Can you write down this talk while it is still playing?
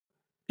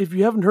If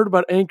you haven't heard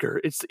about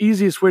Anchor, it's the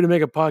easiest way to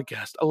make a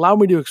podcast. Allow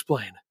me to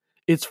explain.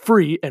 It's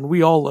free, and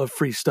we all love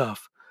free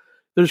stuff.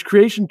 There's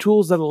creation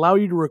tools that allow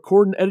you to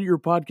record and edit your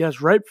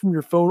podcast right from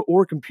your phone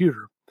or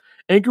computer.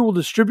 Anchor will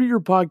distribute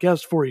your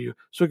podcast for you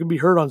so it can be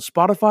heard on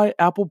Spotify,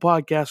 Apple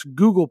Podcasts,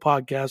 Google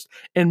Podcasts,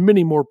 and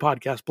many more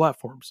podcast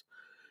platforms.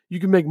 You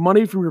can make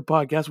money from your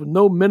podcast with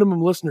no minimum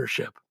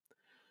listenership.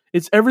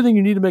 It's everything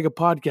you need to make a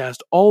podcast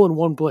all in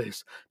one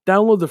place.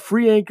 Download the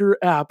free Anchor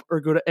app or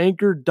go to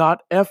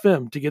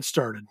anchor.fm to get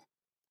started.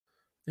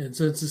 And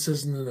since this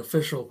isn't an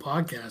official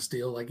podcast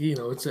deal,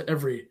 it's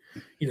every,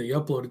 you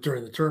upload it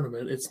during the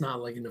tournament. It's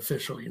not like an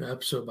official,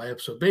 episode by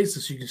episode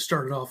basis. You can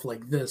start it off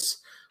like this,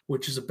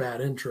 which is a bad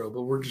intro,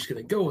 but we're just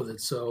going to go with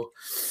it. So,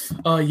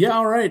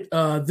 all right.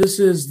 This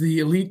is the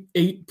Elite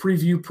Eight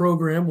preview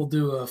program. We'll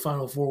do a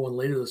Final Four one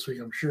later this week,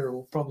 I'm sure.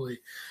 We'll probably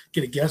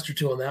get a guest or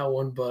two on that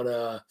one,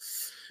 but,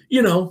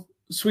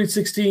 Sweet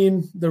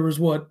 16, there was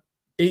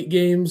 8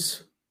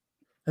 games?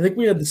 I think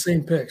we had the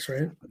same picks,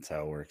 right? That's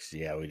how it works.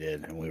 Yeah, we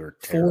did. And we were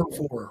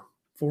terrible.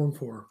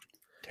 4-4.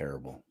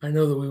 Terrible. I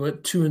know that we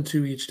went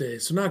 2-2 each day.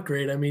 So not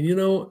great. I mean,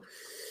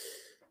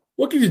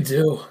 what can you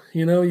do?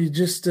 You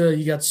just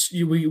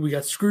we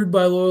got screwed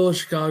by Loyola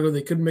Chicago.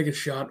 They couldn't make a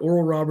shot.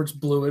 Oral Roberts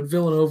blew it.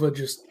 Villanova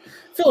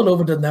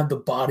doesn't have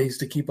the bodies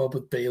to keep up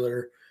with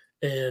Baylor.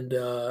 And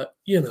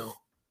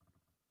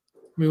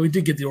we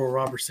did get the Oral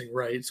Roberts thing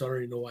right, so I don't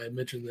even know why I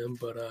mentioned them.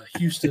 But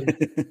Houston,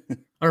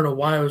 I don't know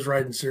why I was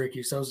riding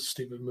Syracuse. That was a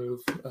stupid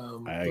move.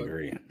 I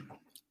agree.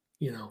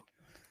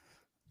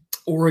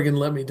 Oregon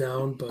let me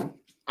down, but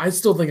I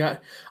still think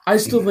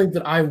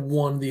that I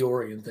won the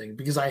Oregon thing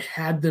because I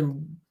had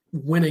them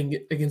winning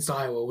against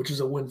Iowa, which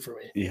is a win for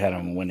me. You had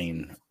them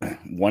winning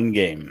one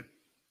game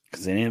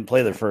because they didn't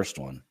play their first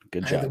one.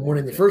 Good job. I had them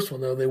winning the first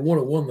one though. They would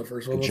have won the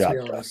first one. Good Let's job,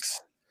 be honest.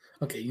 Ducks.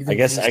 Okay, you I think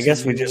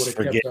guess we just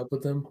forget. Kept up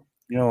with them?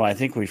 I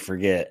think we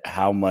forget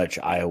how much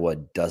Iowa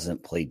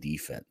doesn't play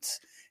defense.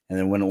 And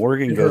then when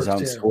Oregon goes out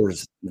and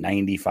scores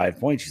 95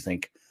 points, you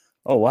think,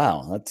 oh,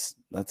 wow,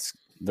 that's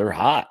they're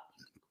hot.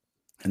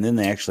 And then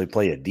they actually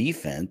play a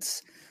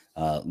defense,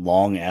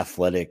 long,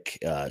 athletic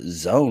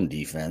zone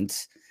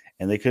defense,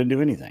 and they couldn't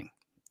do anything.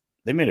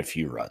 They made a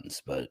few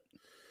runs, but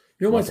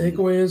my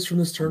takeaway is from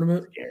this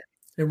tournament?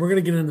 And we're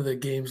going to get into the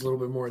games a little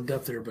bit more in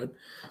depth here, but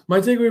my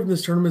takeaway from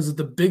this tournament is that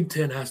the Big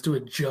Ten has to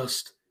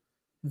adjust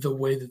the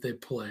way that they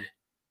play.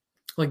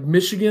 Like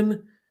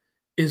Michigan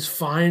is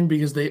fine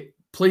because they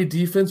play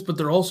defense, but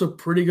they're also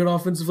pretty good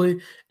offensively,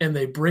 and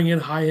they bring in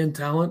high-end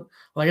talent.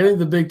 Like I think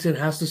the Big Ten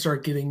has to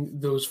start getting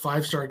those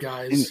 5-star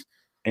guys.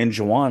 And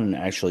Juwan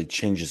actually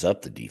changes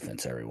up the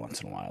defense every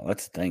once in a while.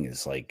 That's the thing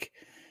is like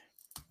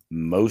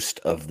most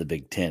of the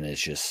Big Ten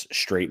is just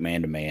straight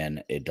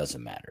man-to-man. It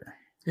doesn't matter.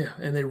 Yeah,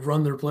 and they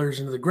run their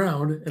players into the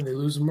ground, and they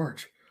lose in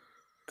March.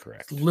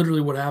 Correct. It's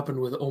literally what happened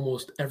with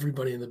almost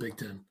everybody in the Big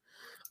Ten.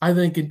 I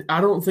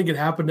don't think it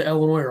happened to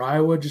Illinois or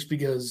Iowa just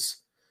because,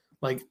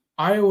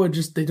 Iowa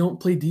they don't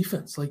play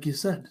defense, like you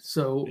said.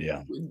 So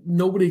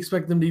nobody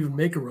expected them to even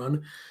make a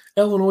run.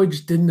 Illinois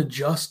just didn't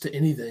adjust to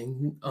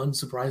anything,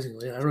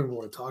 unsurprisingly. I don't even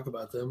want to talk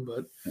about them,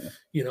 but,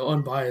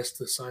 unbiased,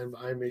 the sign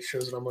behind me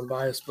shows that I'm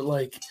unbiased. But,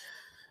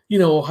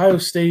 Ohio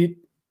State,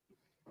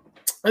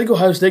 I think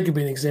Ohio State could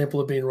be an example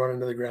of being run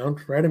into the ground,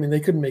 right? I mean, they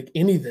couldn't make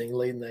anything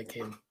late in that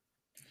game.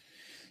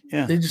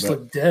 Yeah, they just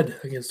looked dead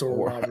against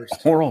Oral Roberts.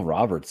 Oral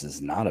Roberts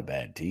is not a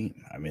bad team.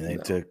 I mean, they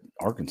took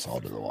Arkansas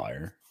to the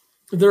wire.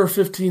 They're a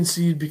 15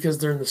 seed because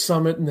they're in the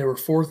Summit, and they were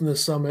 4th in the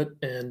Summit,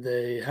 and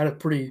they had a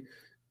pretty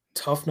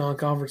tough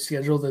non-conference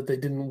schedule that they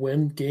didn't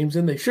win games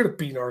in. They should have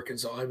beaten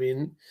Arkansas. I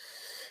mean,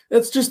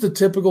 that's just the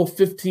typical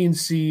 15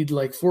 seed,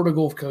 like Florida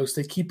Gulf Coast.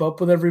 They keep up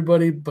with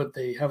everybody, but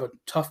they have a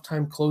tough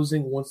time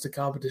closing once the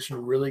competition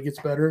really gets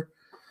better.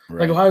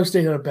 Right. Like Ohio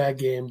State had a bad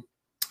game.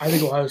 I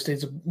think Ohio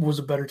State was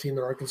a better team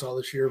than Arkansas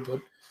this year,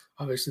 but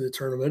obviously the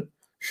tournament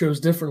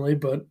shows differently.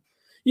 But,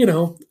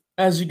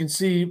 as you can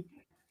see,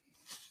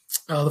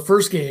 the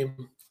first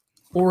game,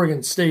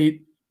 Oregon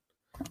State,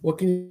 what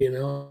can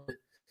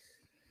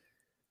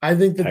I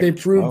think that they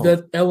proved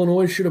that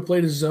Illinois should have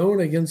played a zone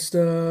against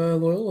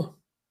Loyola.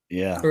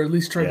 Yeah. Or at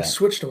least tried to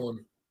switch to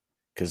one.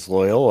 Because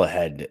Loyola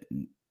had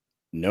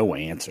no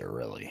answer,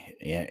 really.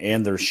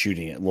 And their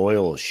shooting,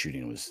 Loyola's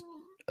shooting was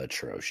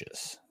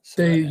atrocious.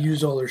 So they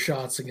used all their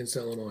shots against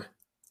Illinois.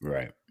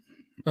 Right.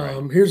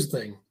 Here's the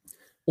thing.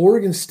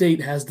 Oregon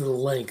State has the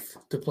length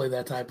to play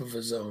that type of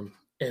a zone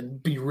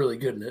and be really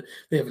good in it.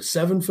 They have a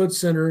 7-foot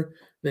center.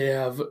 They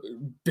have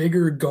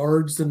bigger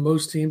guards than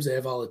most teams. They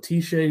have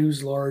Alatishe,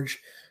 who's large.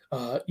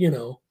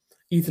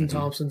 Ethan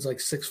Thompson's like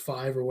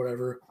 6'5" or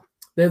whatever.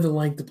 They have the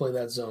length to play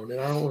that zone,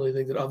 and I don't really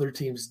think that other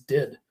teams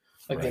did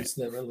against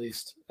them. At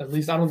least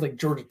I don't think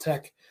Georgia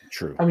Tech.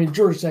 True. I mean,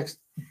 Georgia Tech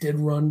did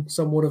run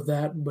somewhat of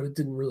that, but it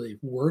didn't really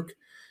work.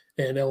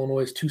 And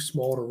Illinois is too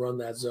small to run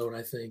that zone,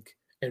 I think,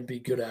 and be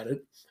good at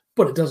it.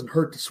 But it doesn't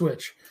hurt to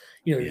switch.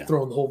 You're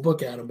throwing the whole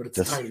book at them, but it's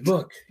a tiny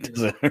book. It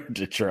doesn't hurt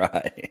to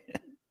try.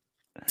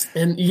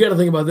 And you got to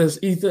think about this.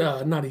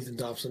 Not Ethan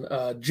Thompson.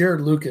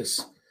 Jared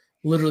Lucas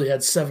literally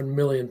had 7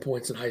 million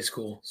points in high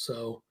school.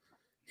 So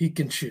he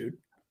can shoot.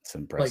 It's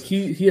impressive. Like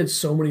he had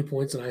so many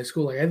points in high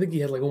school. Like I think he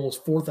had like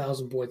almost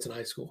 4,000 points in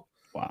high school.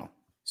 Wow.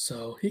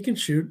 So he can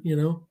shoot, you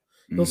know.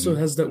 He Mm-hmm. also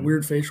has that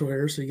weird facial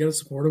hair, so you got to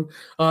support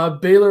him.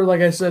 Baylor,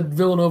 like I said,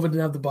 Villanova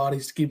didn't have the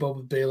bodies to keep up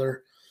with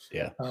Baylor.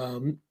 Yeah.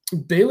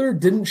 Baylor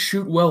didn't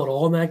shoot well at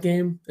all in that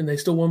game, and they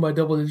still won by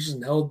double digits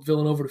and held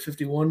Villanova to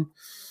 51.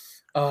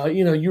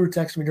 You know, you were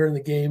texting me during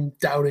the game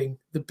doubting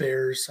the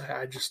Bears.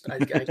 I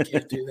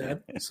can't do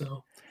that.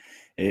 So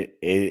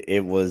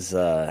it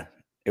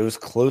was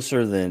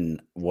closer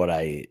than what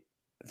I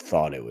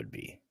thought it would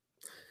be.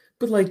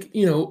 But, like,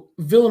 you know,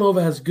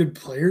 Villanova has good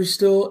players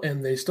still,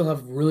 and they still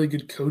have really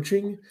good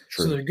coaching.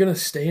 True. So they're going to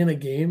stay in a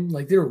game.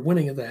 Like, they were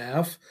winning at the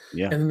half.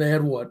 Yeah. And then they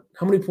had what?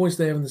 How many points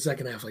did they have in the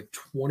second half? Like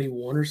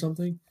 21 or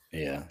something?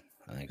 Yeah,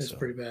 I think That's so.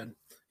 pretty bad.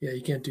 Yeah,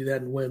 you can't do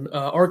that and win.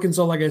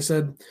 Arkansas, like I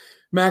said,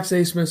 Max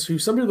Asmus, who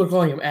some people are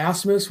calling him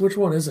Asmus. Which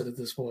one is it at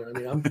this point? I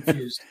mean, I'm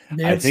confused.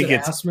 I think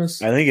it's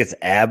Asmus. I think it's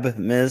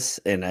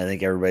Abmiss, and I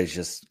think everybody's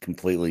just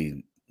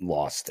completely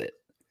lost it.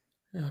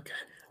 Okay.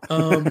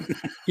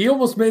 He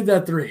almost made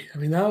that three. I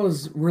mean, that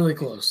was really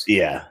close.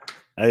 Yeah.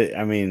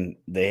 I mean,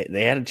 they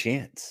had a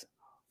chance.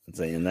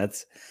 And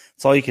that's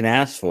all you can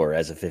ask for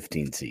as a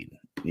 15 seed,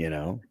 you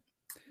know?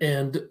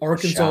 And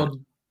Arkansas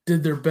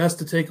did their best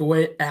to take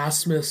away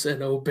Asmus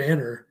and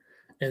O'Banner,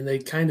 and they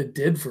kind of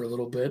did for a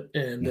little bit.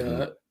 And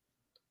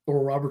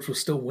Oral Roberts was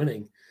still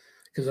winning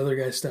because other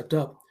guys stepped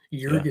up.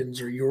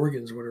 Jorgens,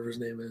 whatever his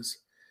name is,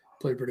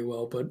 played pretty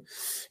well. But,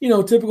 you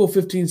know, typical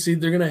 15 seed,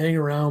 they're going to hang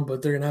around,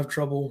 but they're going to have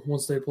trouble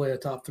once they play a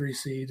top 3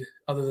 seed,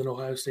 other than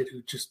Ohio State,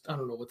 who just, I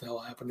don't know what the hell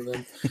happened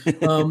to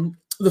them.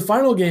 The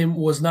final game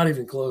was not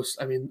even close.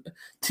 I mean,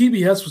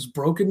 TBS was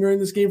broken during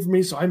this game for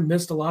me, so I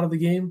missed a lot of the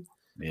game.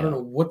 Yeah. I don't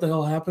know what the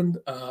hell happened.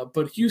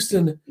 But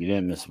Houston. You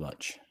didn't miss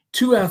much.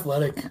 Too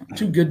athletic,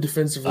 too good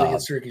defensively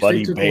against Syracuse.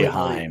 Buddy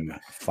Boeheim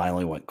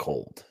finally went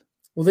cold.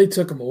 Well, they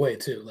took him away,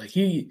 too. Like,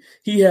 he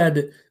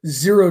had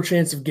zero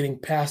chance of getting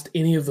past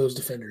any of those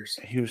defenders.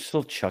 He was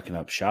still chucking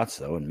up shots,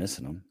 though, and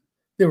missing them.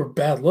 They were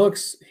bad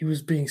looks. He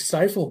was being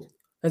stifled.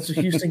 That's what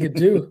Houston could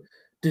do.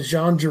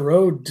 DeJon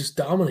Jarreau just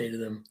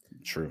dominated him.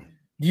 True.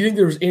 Do you think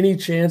there was any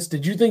chance?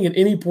 Did you think at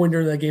any point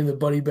during that game that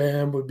Buddy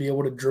Boeheim would be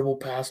able to dribble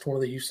past one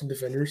of the Houston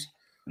defenders?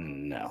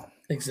 No.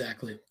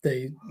 Exactly.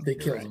 They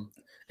killed him.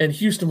 And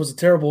Houston was a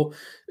terrible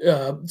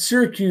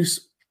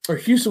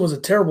Houston was a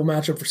terrible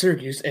matchup for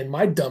Syracuse, and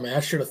my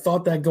dumbass should have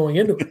thought that going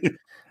into it.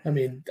 I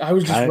mean, I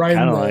was just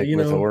riding the, like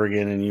with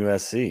Oregon and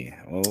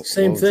USC.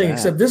 Same thing,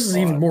 except this is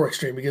even more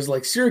extreme because,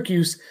 like,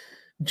 Syracuse,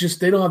 just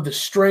they don't have the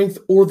strength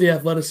or the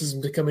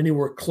athleticism to come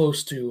anywhere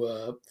close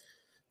to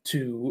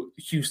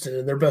Houston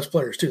and their best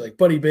players too. Like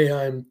Buddy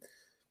Boeheim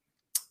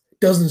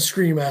doesn't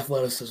scream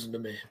athleticism to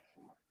me,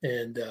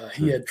 and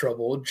he had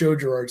trouble. Joe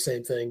Girard,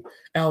 same thing.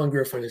 Alan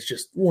Griffin is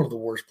just one of the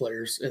worst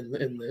players in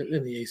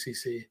the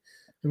ACC.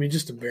 I mean,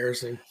 just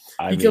embarrassing.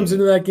 He comes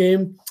into that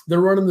game,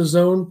 they're running the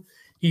zone.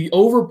 He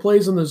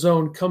overplays in the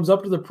zone, comes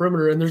up to the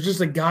perimeter, and there's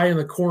just a guy in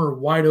the corner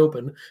wide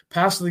open.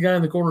 Pass to the guy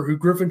in the corner who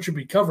Griffin should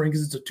be covering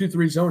because it's a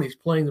 2-3 zone. He's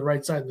playing the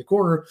right side in the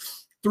corner.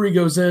 3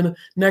 goes in.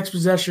 Next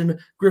possession,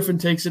 Griffin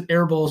takes it,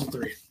 airballs a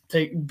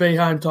 3.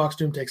 Boeheim talks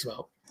to him, takes him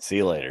out. See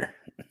you later.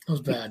 That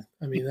was bad.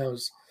 I mean, that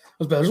was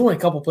bad. There's only a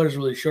couple players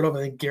really showed up.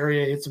 I think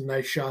Guerrier hit some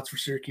nice shots for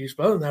Syracuse,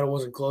 but other than that, it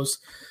wasn't close.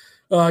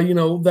 You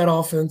know, that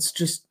offense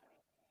just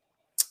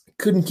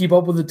couldn't keep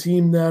up with a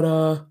team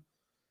that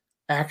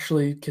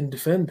actually can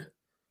defend.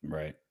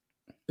 Right.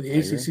 The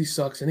ACC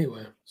sucks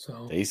anyway.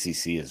 So the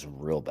ACC is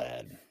real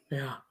bad.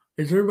 Yeah.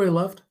 Is there anybody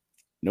left?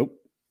 Nope.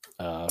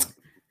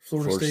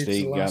 Florida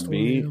State got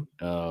beat.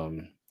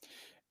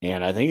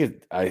 And I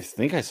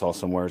think I saw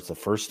somewhere it's the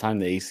first time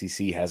the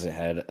ACC hasn't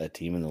had a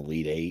team in the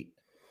Elite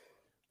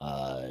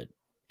 8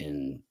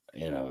 in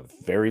a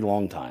very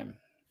long time.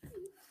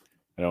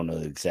 I don't know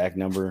the exact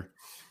number.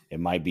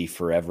 It might be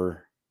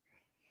forever.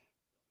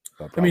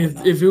 I mean,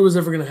 if it was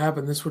ever going to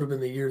happen, this would have been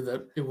the year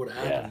that it would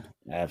have happened.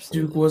 Yeah,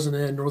 absolutely. Duke wasn't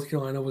in. North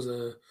Carolina was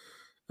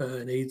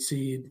an 8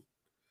 seed.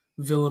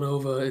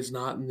 Villanova is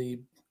not in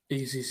the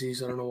ACC,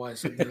 so I don't know why I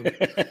said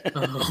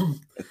them.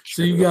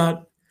 So you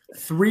got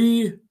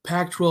 3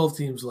 Pac-12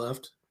 teams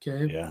left.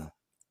 Okay. Yeah.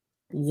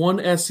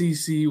 1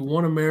 SEC,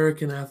 1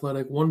 American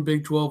Athletic, 1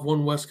 Big 12,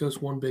 1 West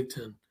Coast, 1 Big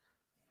 10.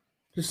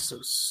 Just so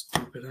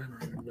stupid. I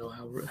don't even know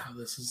how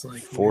this is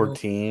like. 4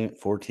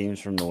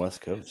 teams from the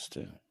West Coast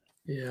too.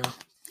 Yeah.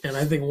 And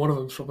I think one of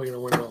them is probably going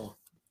to win it all.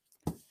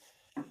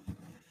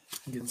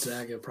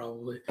 Gonzaga,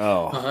 probably.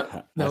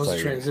 Oh, that was a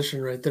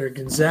transition right there.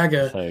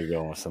 Gonzaga. That's how you're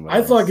going with somebody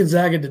I thought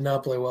Gonzaga did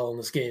not play well in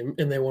this game,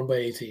 and they won by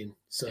 18.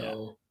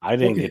 So yeah. I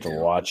didn't get to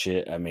watch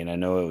it. I mean, I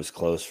know it was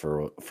close for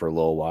a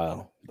little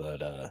while,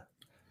 but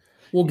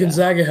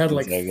Gonzaga had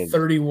like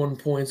 31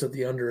 points at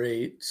the under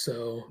 8.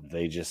 So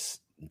they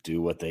just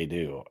do what they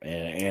do,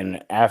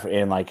 and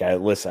like I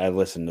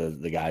listened to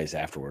the guys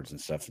afterwards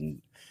and stuff,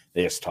 and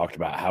they just talked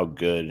about how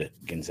good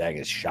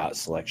Gonzaga's shot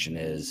selection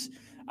is.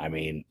 I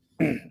mean,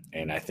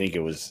 and I think it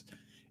was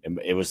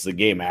the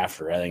game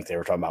after. I think they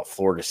were talking about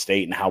Florida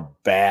State and how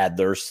bad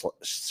their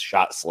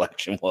shot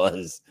selection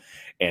was.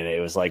 and it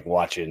was like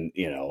watching,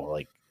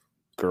 like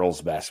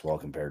girls basketball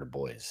compared to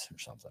boys or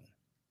something.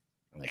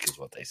 I think is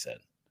what they said.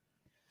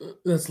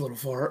 That's a little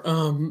far.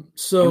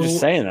 So I'm just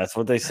saying that's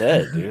what they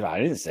said, dude. I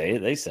didn't say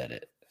it; they said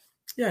it.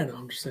 Yeah, I know.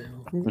 I'm just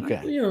saying.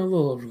 Okay, a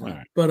little overlap,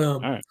 right. But All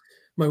right.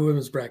 My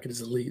women's bracket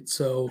is elite.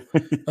 So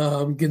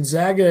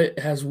Gonzaga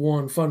has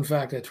won. Fun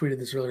fact: I tweeted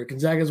this earlier.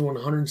 Gonzaga has won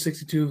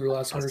 162 of their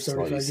last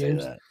 175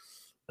 games.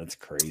 That's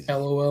crazy.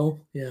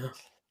 LOL. Yeah.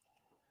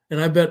 And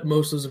I bet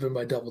most of those have been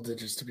by double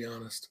digits, to be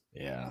honest.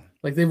 Yeah.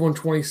 Like they've won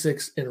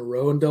 26 in a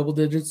row in double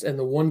digits. And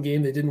the one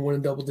game they didn't win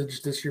in double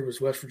digits this year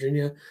was West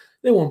Virginia.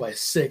 They won by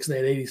 6 and they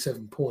had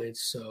 87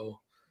 points.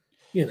 So,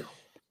 that's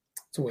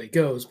the way it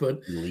goes.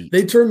 But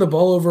they turned the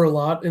ball over a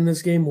lot in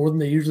this game, more than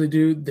they usually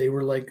do. They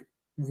were like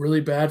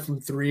really bad from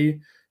 3.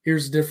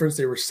 Here's the difference.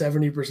 They were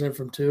 70%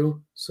 from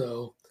 2.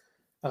 So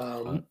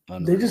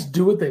they just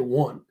do what they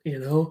want,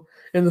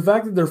 And the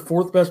fact that their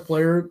 4th best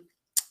player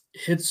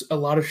hits a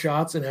lot of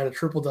shots and had a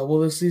triple-double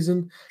this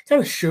season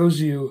kind of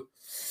shows you,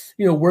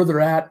 where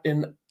they're at.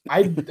 And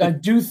I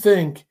do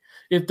think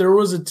if there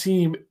was a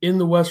team in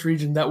the West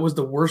region that was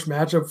the worst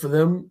matchup for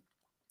them,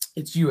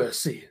 it's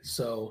USC.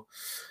 So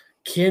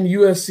can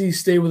USC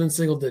stay within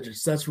single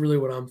digits? That's really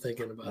what I'm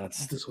thinking about.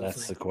 That's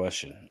the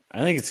question.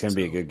 I think it's going to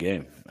be a good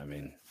game. I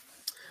mean,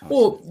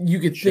 well, you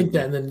could think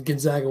that, and then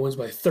Gonzaga wins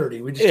by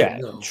 30. We just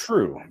don't know.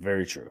 True.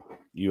 Very true.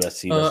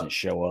 USC doesn't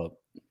show up.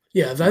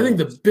 Yeah, I think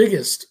the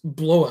biggest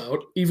blowout,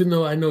 even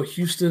though I know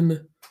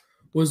Houston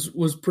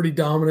was pretty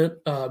dominant,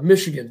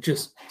 Michigan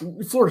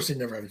Florida State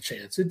never had a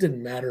chance. It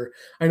didn't matter.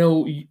 I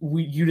know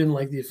you didn't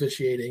like the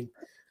officiating,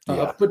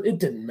 but it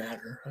didn't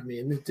matter. I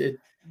mean,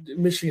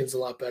 Michigan's a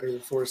lot better than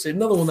Florida State.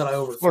 Another one that I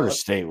overthought. Florida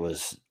State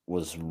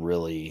was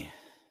really,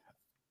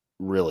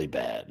 really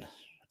bad.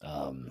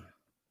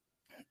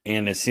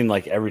 And it seemed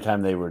like every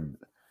time they would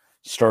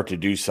start to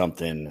do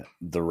something,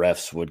 the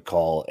refs would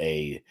call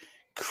a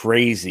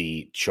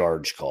crazy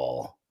charge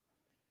call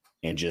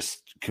and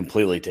just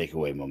completely take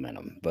away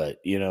momentum. But,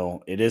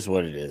 it is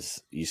what it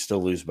is. You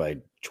still lose by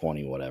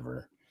 20,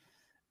 whatever.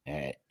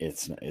 And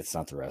it's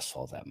not the refs'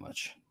 fault that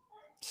much.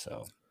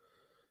 So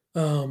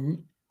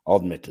I'll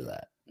admit to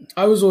that.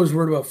 I was always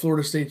worried about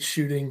Florida State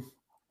shooting.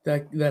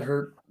 That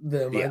hurt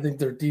them. Yeah. I think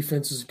their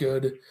defense is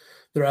good.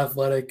 They're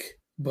athletic,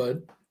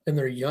 and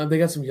they're young. They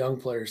got some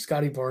young players.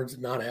 Scotty Barnes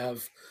did not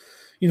have,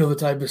 the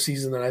type of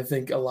season that I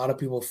think a lot of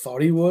people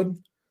thought he would.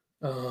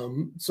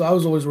 So I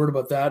was always worried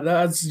about that.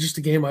 That's just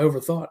a game I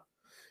overthought.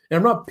 And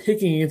I'm not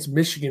picking against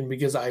Michigan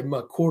because I'm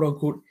a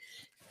quote-unquote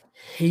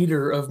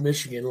hater of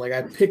Michigan. Like,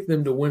 I picked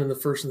them to win in the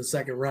first and the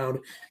second round.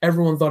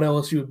 Everyone thought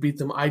LSU would beat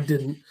them. I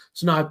didn't.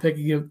 So now I pick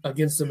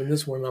against them in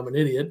this one, and I'm an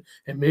idiot.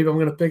 And maybe I'm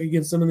going to pick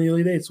against them in the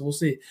Elite Eight, so we'll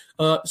see.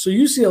 So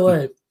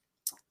UCLA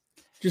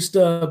just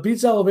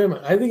beats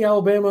Alabama. I think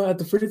Alabama at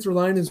the free throw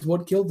line is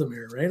what killed them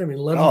here, right? I mean,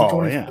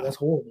 11-24. Yeah. That's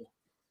horrible.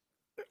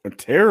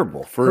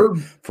 Terrible for a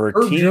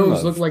Herb team.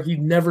 Jones looked like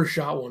he'd never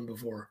shot one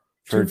before.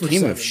 For a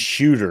team of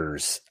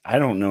shooters, I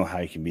don't know how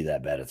you can be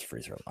that bad at the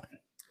free throw line.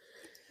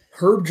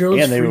 Herb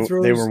Jones free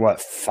throws. They were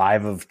what,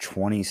 5 of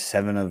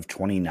 27 of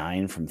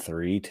 29 from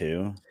 3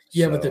 too.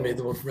 Yeah, but they made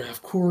the one from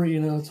half court.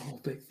 It's a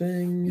whole big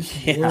thing.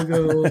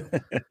 Logo.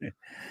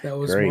 That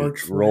was great.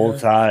 March. Roll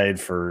Tide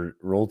for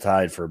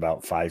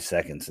about 5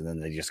 seconds, and then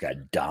they just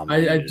got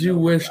dominated. I do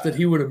wish that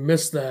he would have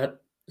missed that,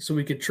 so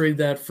we could trade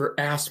that for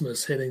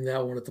Asmus hitting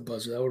that one at the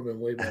buzzer. That would have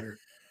been way better.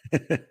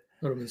 That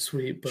would have been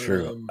sweet. But,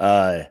 true.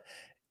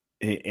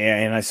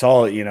 And I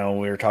saw, we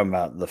were talking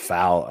about the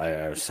foul.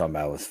 I was talking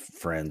about with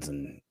friends,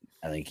 and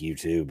I think you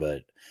too.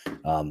 But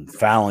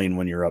fouling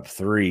when you're up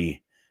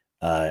 3,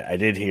 I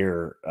did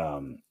hear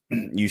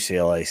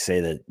UCLA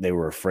say that they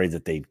were afraid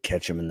that they'd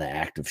catch him in the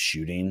act of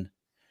shooting.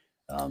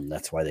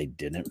 That's why they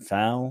didn't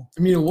foul.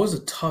 I mean, it was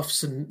a tough,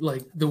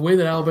 like the way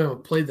that Alabama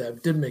played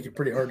that did make it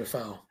pretty hard to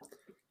foul.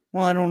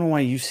 Well, I don't know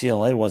why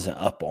UCLA wasn't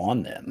up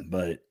on them,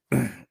 but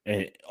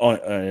it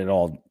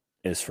all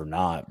is for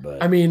naught.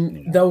 But I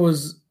mean, that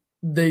was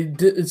they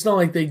did. It's not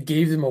like they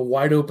gave them a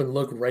wide open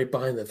look right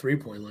behind the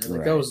 3-point line.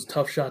 Like that was a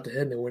tough shot to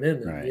hit, and it went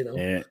in. Right.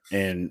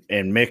 And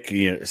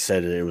Mick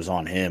said it was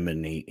on him,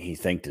 and he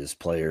thanked his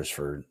players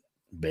for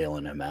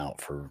bailing him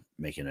out for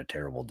making a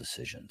terrible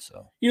decision.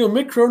 So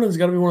Mick Cronin's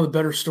got to be one of the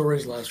better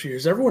stories last few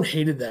years. Everyone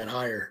hated that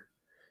hire.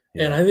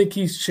 Yeah. And I think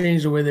he's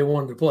changed the way they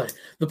wanted to play.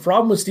 The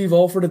problem with Steve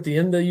Alford at the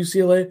end of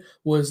UCLA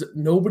was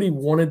nobody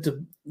wanted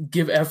to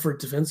give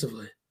effort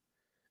defensively.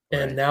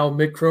 Right. And now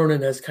Mick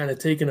Cronin has kind of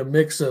taken a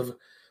mix of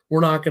we're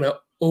not going to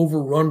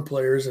overrun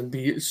players and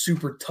be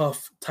super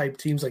tough type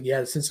teams like you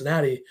had at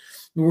Cincinnati.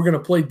 We're going to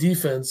play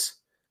defense,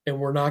 and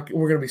we're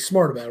going to be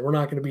smart about it. We're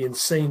not going to be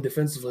insane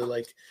defensively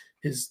like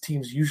his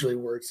teams usually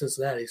were at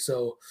Cincinnati.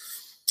 So,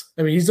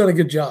 I mean, he's done a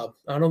good job.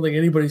 I don't think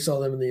anybody saw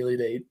them in the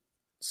Elite Eight.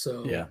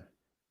 So, yeah.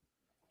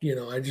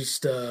 I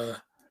just I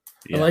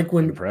like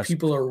when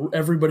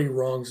everybody's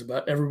wrong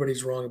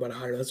about a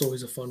hire. That's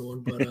always a fun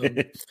one. But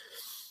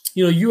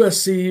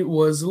USC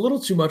was a little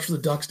too much for the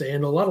Ducks to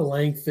handle. A lot of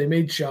length. They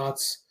made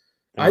shots.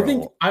 I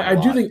do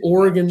think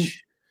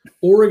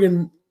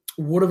Oregon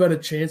would have had a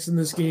chance in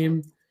this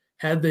game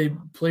had they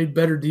played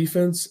better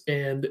defense.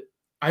 And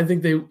I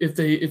think if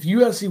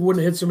USC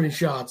wouldn't hit so many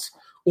shots,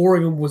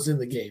 Oregon was in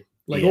the game.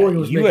 Like Oregon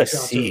was making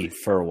shots. USC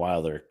for a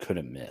while there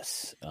couldn't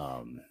miss.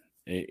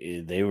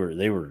 They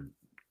were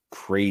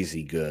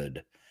crazy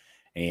good,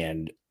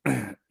 and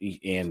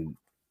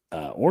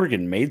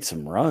Oregon made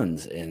some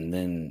runs, and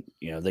then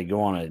they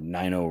go on a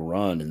 9-0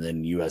 run, and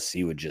then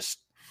USC would just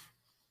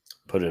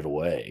put it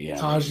away. Yeah,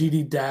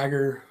 Tajidi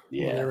Dagger.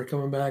 Yeah, they were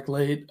coming back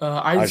late.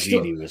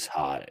 Tajidi was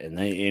hot,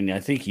 and I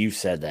think you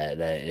said that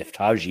if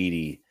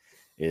Tajidi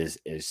is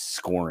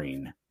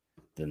scoring,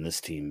 then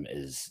this team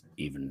is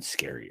even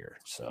scarier.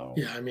 So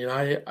yeah, I mean,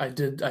 I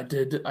did.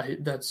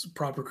 That's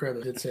proper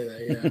credit. I did say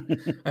that.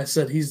 Yeah, I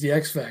said he's the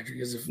X factor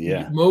because if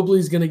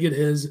Mobley's going to get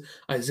his,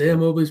 Isaiah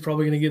Mobley's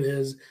probably going to get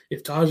his.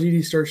 If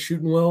Tajidi starts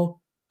shooting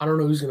well, I don't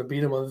know who's going to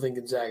beat him other than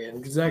Gonzaga,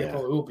 and Gonzaga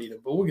probably will beat him,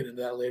 but we'll get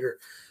into that later.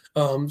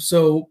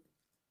 So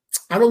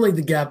I don't think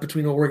the gap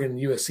between Oregon and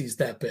USC is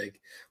that big.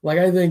 Like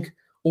I think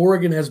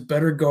Oregon has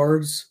better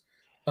guards,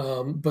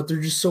 but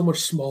they're just so much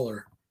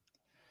smaller.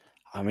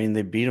 I mean,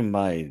 they beat them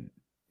by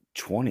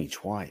 20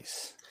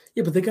 twice.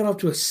 Yeah, but they got off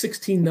to a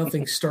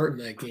 16-0 start in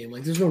that game.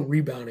 Like, there's no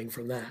rebounding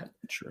from that.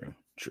 True.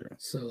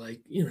 So, like,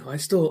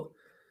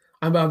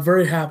 I'm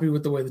very happy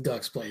with the way the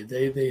Ducks played.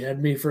 They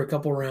had me for a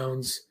couple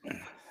rounds,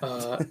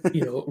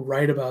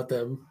 right about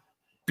them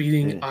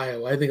beating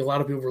Iowa. I think a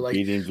lot of people were like,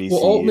 beating VCU.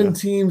 Well, Altman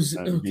teams.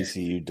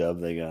 VCU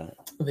dub they got.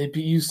 They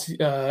beat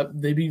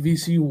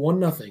VCU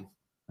 1-0.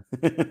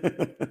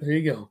 There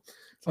you go.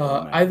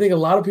 I think a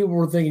lot of people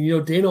were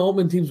thinking, Dana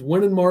Altman teams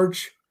win in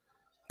March,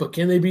 but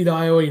can they beat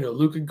Iowa?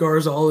 Luka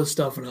Garza, all this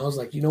stuff. And I was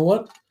like, you know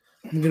what?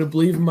 I'm going to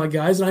believe in my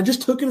guys. And I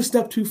just took it a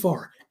step too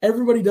far.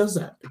 Everybody does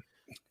that.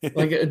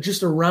 Like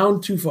just a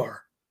round too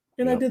far.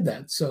 And I did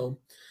that. So,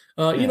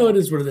 it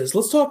is what it is.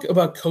 Let's talk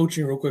about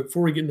coaching real quick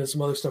before we get into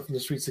some other stuff from the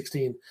Sweet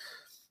 16.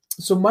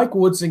 So Mike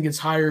Woodson gets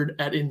hired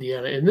at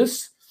Indiana.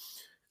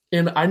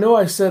 And I know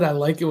I said I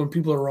like it when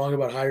people are wrong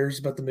about hires,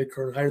 about the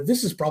mid-current hire.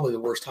 This is probably the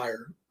worst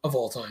hire of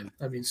all time.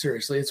 I mean,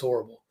 seriously, it's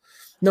horrible.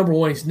 Number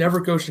one, he's never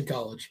coached in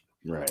college.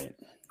 Right.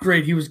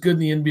 Great, he was good in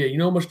the NBA. You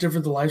know how much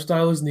different the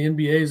lifestyle is in the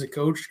NBA as a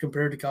coach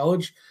compared to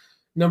college?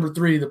 Number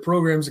three, the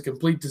program's a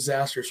complete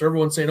disaster. So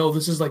everyone's saying,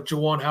 this is like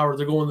Juwan Howard.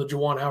 They're going the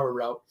Juwan Howard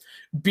route.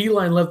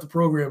 Beilein left the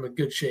program in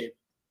good shape.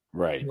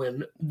 Right.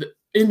 When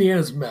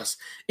Indiana's a mess.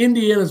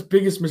 Indiana's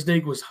biggest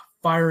mistake was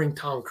firing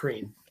Tom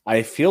Crean.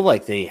 I feel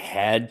like they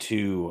had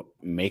to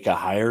make a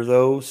hire,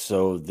 though,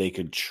 so they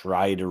could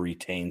try to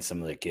retain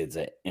some of the kids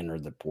that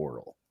entered the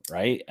portal,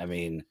 right? I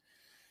mean,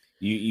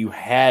 you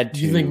had to.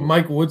 Do you think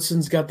Mike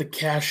Woodson's got the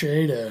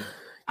cachet to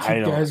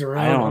keep guys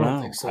around? I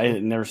don't think so. I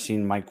had never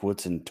seen Mike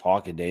Woodson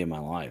talk a day in my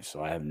life,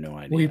 so I have no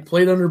idea. Well, he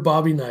played under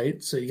Bobby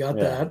Knight, so you got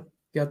that.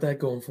 Got that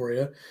going for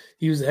you.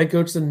 He was the head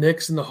coach of the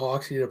Knicks and the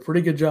Hawks. He did a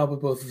pretty good job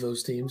with both of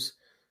those teams.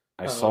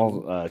 I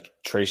saw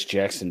Trace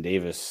Jackson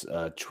Davis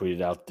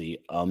tweeted out the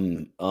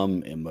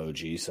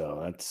emoji,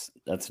 so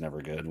that's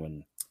never good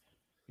when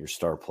your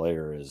star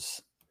player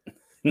is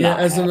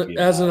as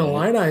an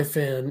Illini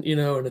fan,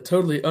 and a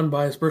totally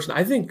unbiased person.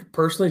 I think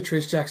personally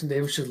Trace Jackson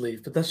Davis should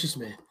leave, but that's just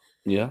me.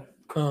 Yeah.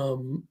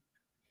 I'm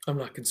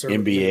not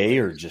concerned.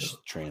 NBA or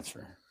just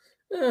transfer?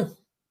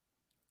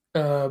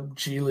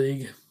 G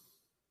League.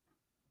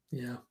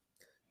 Yeah.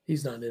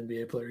 He's not an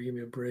NBA player. Give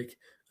me a break.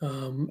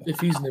 If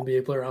he's an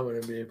NBA player, I'm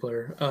an NBA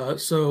player.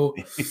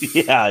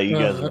 Yeah, you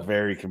guys are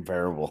very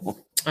comparable.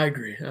 I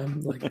agree.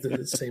 I'm like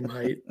the same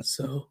height,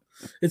 so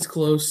it's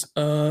close.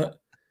 I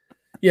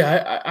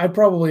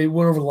probably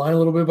went over the line a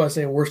little bit by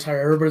saying worst hire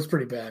ever, but it's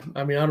pretty bad.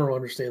 I mean, I don't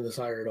understand this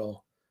hire at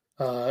all.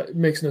 It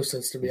makes no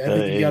sense to me. I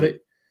think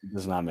it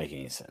does not make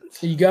any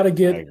sense. You got to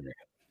get.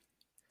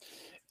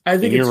 I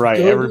think you're right.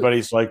 Good.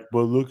 Everybody's like,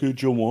 "Well, look at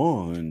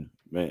Juwan."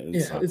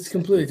 It's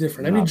completely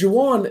different. I mean,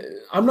 Juwan,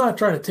 I'm not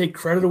trying to take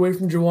credit away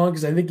from Juwan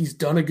because I think he's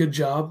done a good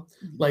job,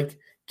 like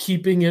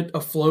keeping it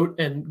afloat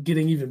and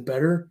getting even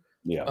better.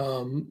 Yeah.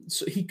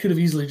 So he could have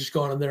easily just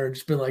gone in there and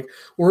just been like,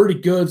 we're already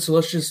good, so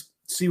let's just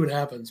see what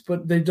happens.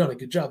 But they've done a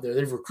good job there.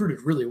 They've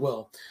recruited really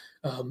well.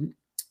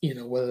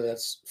 Whether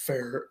that's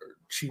fair or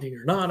cheating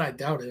or not, I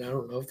doubt it. I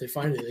don't know if they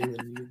find anything,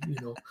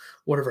 then,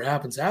 whatever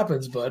happens.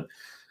 But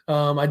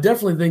I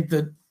definitely think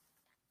that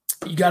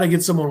you got to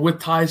get someone with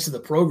ties to the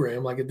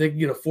program. Like if they can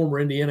get a former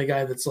Indiana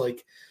guy that's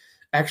like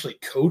actually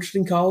coached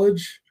in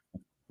college,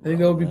 I think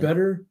that would be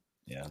better.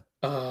 Yeah.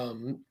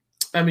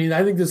 I mean,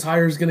 I think this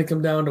hire is going to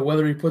come down to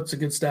whether he puts a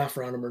good staff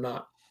around him or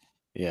not.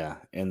 Yeah.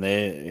 And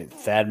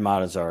Thad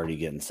Matta is already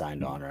getting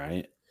signed on,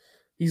 right?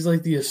 He's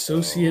like the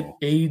associate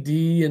AD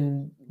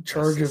in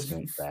charge of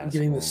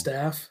getting the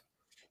staff.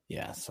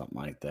 Yeah, something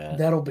like that.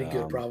 That'll be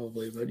good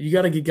probably. But you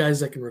got to get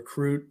guys that can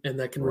recruit and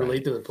that can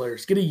relate to the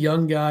players. Get a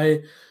young guy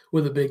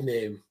with a big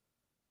name,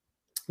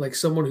 like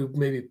someone who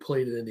maybe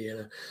played in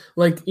Indiana.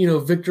 Like,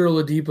 Victor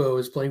Oladipo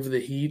is playing for the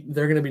Heat.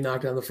 They're going to be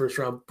knocked down the first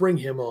round. Bring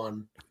him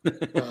on,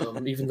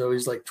 even though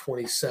he's like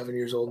 27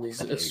 years old and he's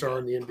a star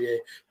in the NBA.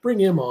 Bring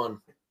him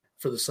on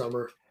for the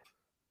summer.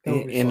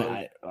 And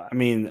I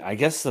mean, I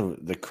guess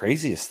the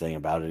craziest thing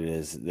about it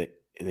is that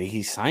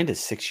he signed a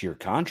 6-year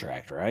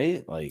contract,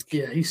 right? Like,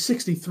 yeah, he's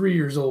 63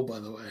 years old, by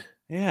the way.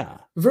 Yeah.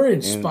 Very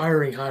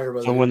inspiring hire by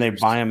the So when they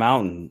buy him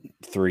out in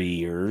 3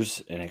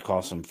 years and it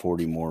costs him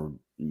 $40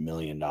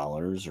 million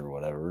or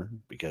whatever,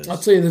 because I'll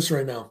tell you this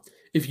right now.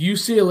 If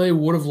UCLA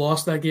would have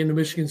lost that game to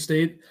Michigan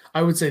State,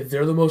 I would say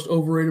they're the most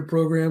overrated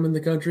program in the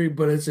country,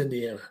 but it's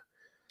Indiana.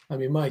 I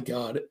mean, my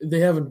God,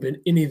 they haven't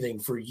been anything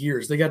for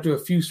years. They got to a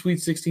few Sweet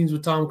 16s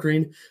with Tom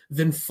Crean,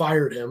 then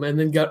fired him, and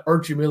then got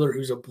Archie Miller,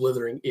 who's a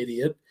blithering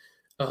idiot,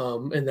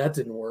 and that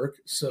didn't work.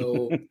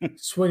 So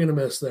swing and a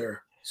miss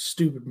there.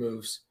 Stupid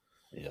moves.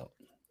 Yeah,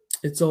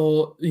 it's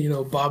all,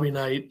 Bobby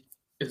Knight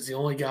is the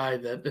only guy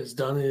that has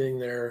done anything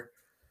there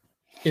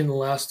in the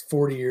last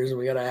 40 years, and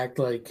we got to act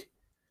like,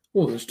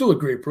 well, they're still a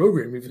great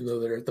program, even though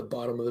they're at the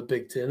bottom of the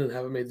Big Ten and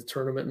haven't made the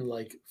tournament in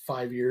like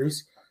 5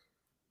 years.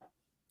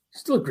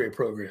 Still a great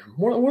program.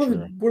 One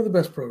of the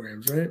best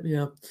programs, right?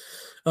 Yeah.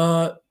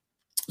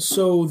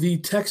 So the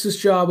Texas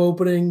job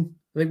opening,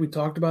 I think we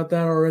talked about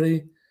that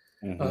already.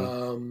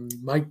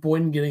 Mm-hmm. Mike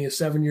Boynton getting a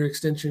 7-year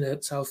extension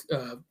at South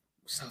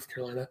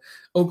Carolina.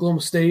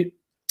 Oklahoma State,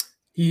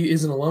 he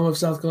is an alum of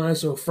South Carolina,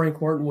 so if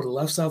Frank Martin would have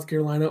left South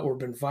Carolina or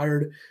been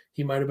fired,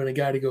 he might have been a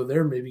guy to go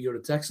there, maybe go to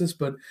Texas.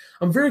 But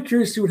I'm very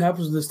curious to see what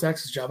happens with this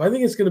Texas job. I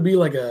think it's going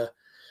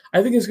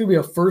to be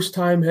a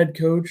first-time head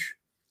coach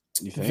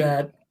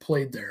that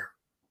played there,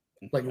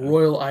 like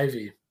Royal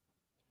Ivey,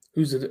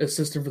 who's an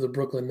assistant for the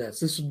Brooklyn Nets.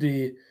 This would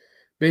be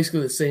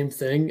basically the same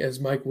thing as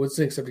Mike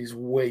Woodson, except he's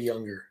way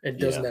younger and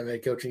doesn't have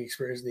head coaching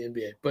experience in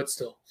the NBA. But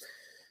still,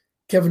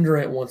 Kevin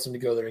Durant wants him to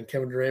go there, and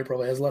Kevin Durant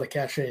probably has a lot of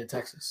cachet in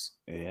Texas.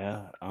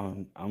 Yeah,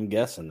 I'm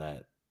guessing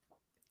that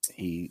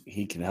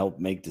he can help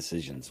make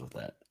decisions with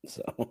that.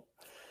 So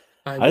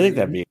I think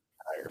that'd be a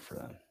hire for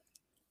them.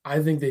 I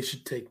think they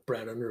should take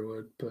Brad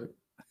Underwood, but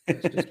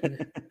that's just me.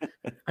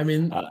 I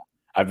mean,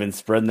 I've been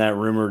spreading that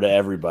rumor to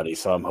everybody,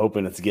 so I'm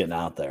hoping it's getting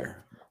out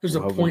there. There's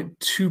a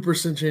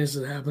 0.2% chance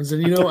it happens,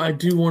 and I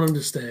do want him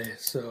to stay.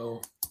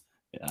 So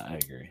yeah, I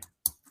agree.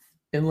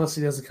 Unless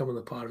he doesn't come in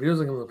the pod. If he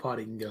doesn't come in the pod,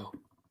 he can go.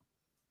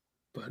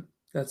 But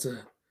that's a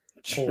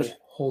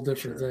whole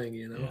different thing,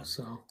 Yeah.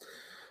 So,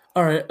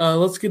 all right,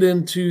 let's get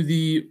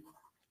into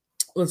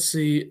let's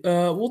see.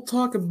 We'll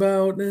talk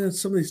about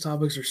some of these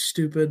topics are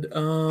stupid.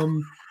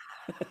 Some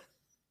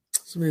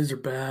of these are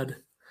bad.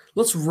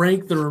 Let's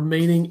rank the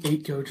remaining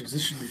 8 coaches.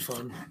 This should be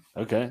fun.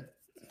 Okay.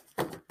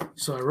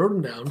 So I wrote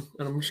them down,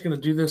 and I'm just going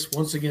to do this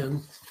once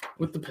again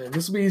with the pen.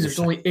 This will be easier. It's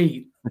only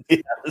 8. Yeah,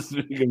 this is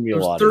going to be a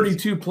lot. There was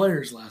 32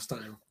 players last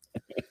time.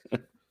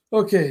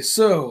 Okay,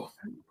 so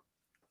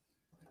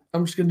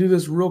I'm just going to do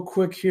this real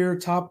quick here.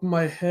 Top of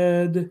my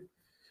head.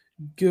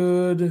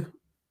 Good.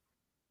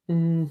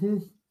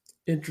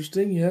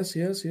 Interesting. Yes.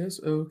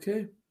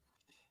 Okay.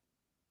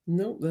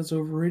 Nope, that's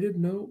overrated.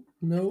 Nope.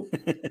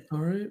 All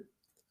right.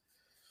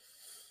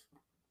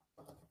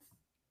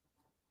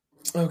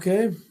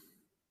 Okay.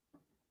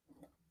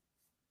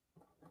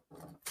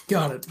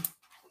 Got it.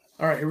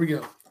 All right, here we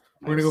go.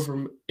 We're going to go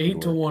from 8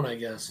 to 1, I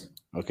guess.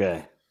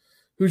 Okay.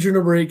 Who's your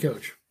number 8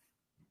 coach?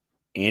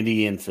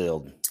 Andy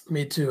Enfield.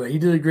 Me too. He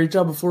did a great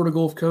job at Florida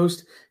Gulf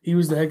Coast. He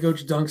was the head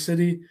coach at Dunk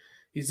City.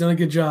 He's done a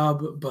good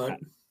job, but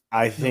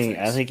I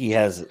think he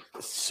has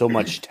so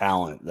much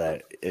talent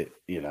that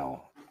he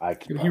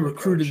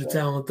recruited the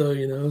talent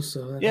though,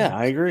 so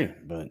I agree,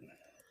 but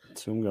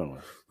that's who I'm going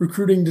with.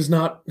 Recruiting does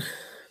not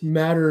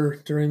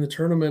matter during the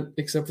tournament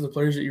except for the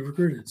players that you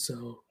recruited.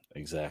 So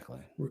exactly.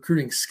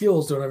 Recruiting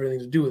skills don't have anything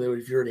to do with it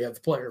if you already have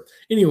the player.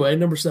 Anyway,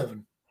 number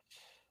 7.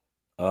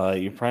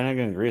 You're probably not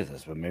going to agree with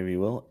this, but maybe you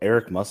will.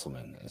 Eric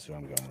Musselman is who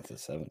I'm going with at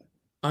 7.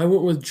 I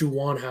went with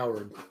Juwan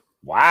Howard.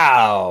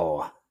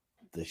 Wow.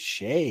 The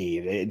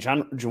shade.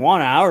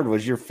 Juwan Howard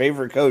was your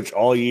favorite coach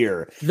all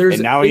year.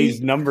 And now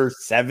he's number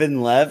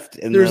 7 left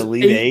in the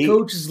Elite 8.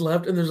 Coaches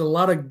left, and there's a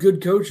lot of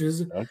good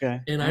coaches.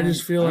 Okay. And I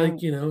just feel like,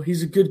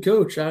 he's a good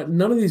coach.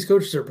 None of these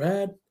coaches are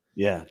bad.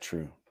 Yeah,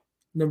 true.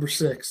 Number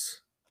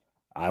 6.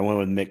 I went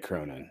with Mick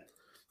Cronin.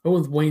 I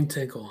went with Wayne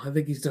Tinkle. I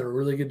think he's done a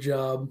really good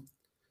job.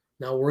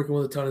 Now working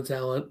with a ton of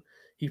talent.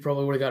 He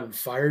probably would have gotten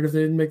fired if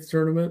they didn't make the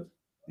tournament.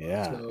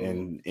 Yeah, so,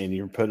 and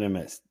you're putting him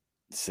at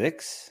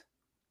 6?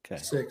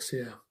 Okay. 6,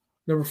 yeah.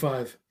 Number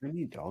 5.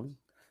 Really, dog.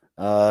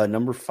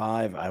 Number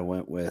 5, I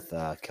went with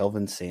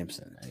Kelvin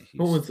Sampson. I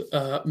went with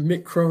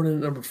Mick Cronin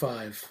at number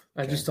 5.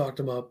 I just talked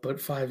him up,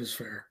 but 5 is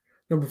fair.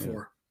 Number 4. Yeah.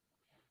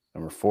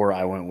 Number 4,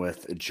 I went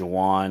with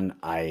Juwan.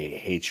 I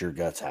hate your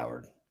guts,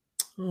 Howard.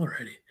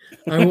 Alrighty.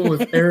 I went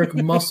with Eric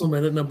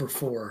Musselman at number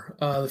 4.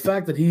 The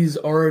fact that he's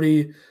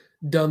already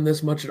done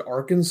this much at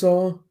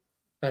Arkansas,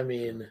 I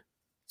mean,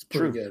 it's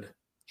pretty good.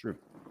 True.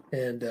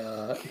 And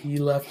he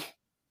left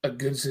a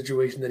good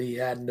situation that he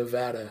had in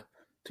Nevada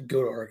to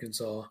go to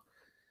Arkansas.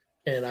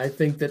 And I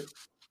think that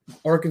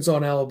Arkansas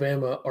and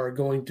Alabama are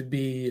going to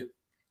be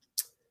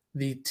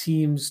the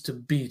teams to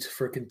beat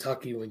for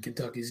Kentucky when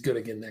Kentucky's good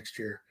again next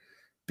year.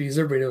 Because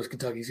everybody knows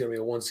Kentucky's going to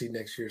be a 1 seed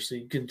next year, so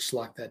you can just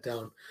lock that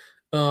down.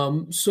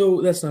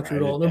 So that's not true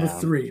at all. Number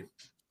 3.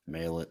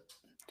 Mail it.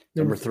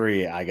 Number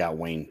 3, I got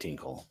Wayne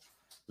Tinkle.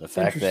 The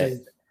fact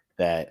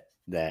that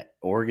that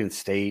Oregon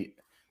State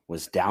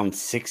was down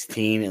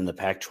 16 in the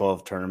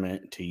Pac-12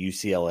 tournament to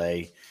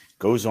UCLA,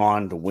 goes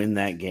on to win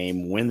that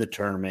game, win the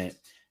tournament.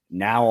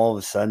 Now all of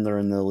a sudden they're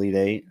in the Elite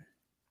Eight.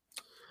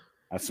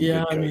 That's some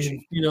good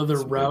coaching. I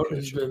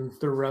mean,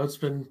 their route's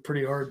been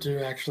pretty hard too,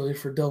 actually,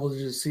 for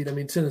double-digit seed. I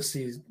mean,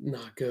 Tennessee's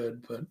not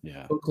good, but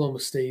Oklahoma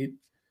State,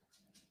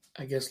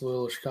 I guess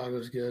Loyola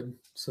Chicago's good.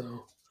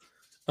 So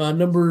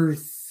number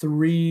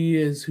 3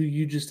 is who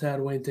you just had,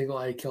 Wayne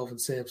Tingle, Kelvin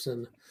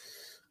Sampson.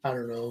 I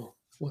don't know.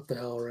 What the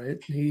hell,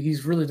 right?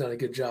 He's really done a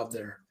good job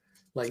there.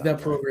 Like, that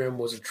program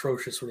was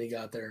atrocious when he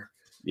got there.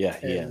 Yeah,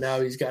 and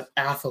now he's got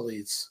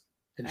athletes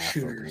and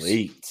shooters.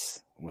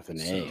 Athletes with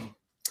an A.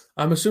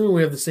 I'm assuming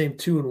we have the same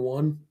 2 and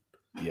 1.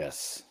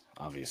 Yes,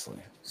 obviously.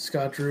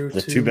 Scott Drew,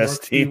 the 2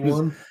 best teams.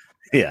 1.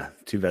 Yeah,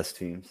 2 best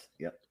teams.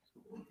 Yep.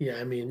 Yeah,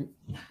 I mean,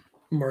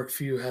 Mark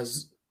Few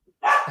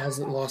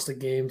hasn't lost a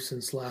game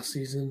since last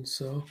season,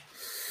 so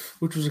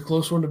which was a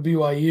close one to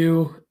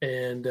BYU,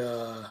 and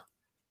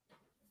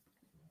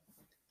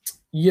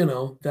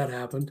that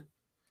happened.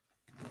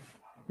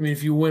 I mean,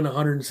 if you win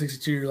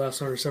 162 your last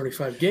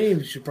 175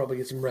 games, you should probably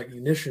get some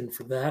recognition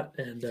for that.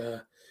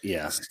 And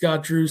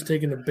Scott Drew's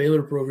taken a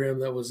Baylor program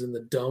that was in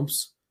the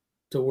dumps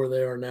to where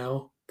they are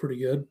now. Pretty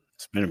good.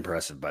 It's been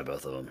impressive by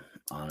both of them,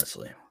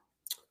 honestly.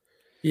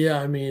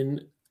 Yeah, I mean,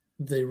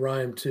 they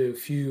rhyme too,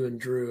 Few and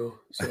Drew.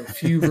 So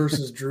Few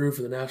versus Drew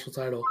for the national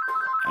title.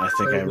 I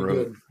think I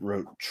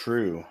wrote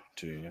true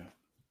to you.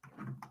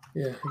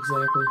 Yeah,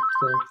 exactly.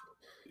 So,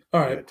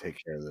 all right,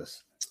 take care of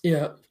this.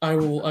 Yeah, I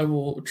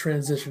will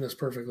transition this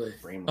perfectly.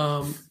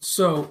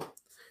 So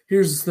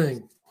here's the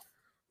thing.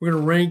 We're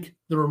going to rank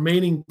the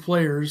remaining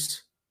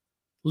players,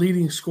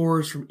 leading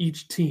scorers from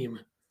each team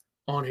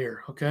on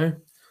here, okay?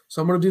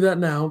 So I'm going to do that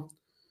now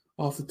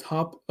off the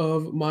top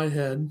of my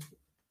head.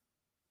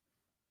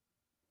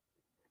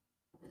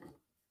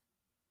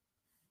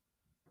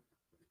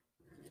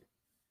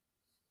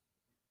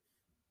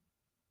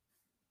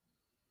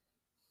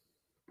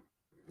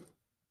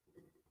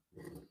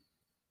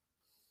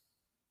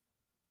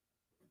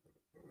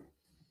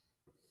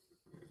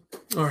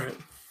 All right.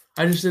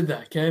 I just did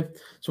that, okay?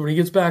 So when he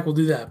gets back, we'll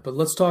do that. But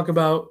let's talk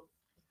about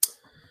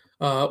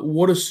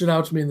what has stood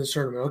out to me in this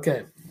tournament.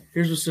 Okay,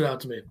 here's what stood out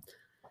to me.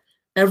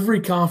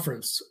 Every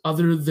conference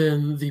other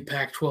than the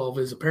Pac-12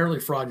 is apparently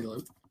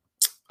fraudulent.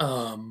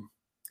 The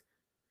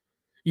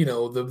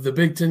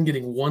Big Ten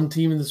getting 1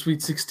 team in the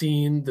Sweet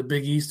 16, the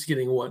Big East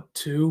getting,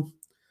 2?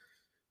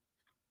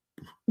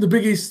 The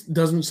Big East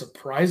doesn't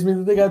surprise me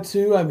that they got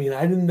 2. I mean,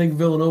 I didn't think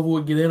Villanova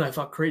would get in. I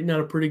thought Creighton had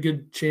a pretty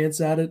good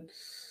chance at it.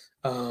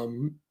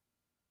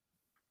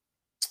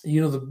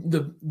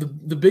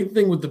 The big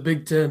thing with the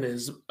Big Ten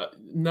is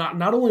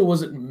not only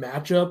was it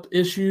matchup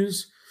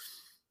issues,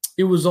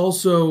 it was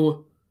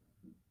also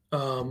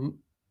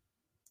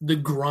the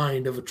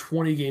grind of a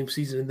 20-game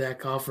season in that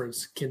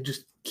conference can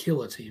just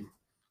kill a team.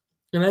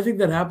 And I think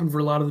that happened for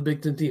a lot of the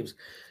Big Ten teams.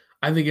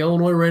 I think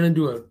Illinois ran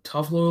into a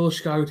tough Loyola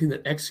Chicago team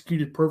that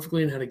executed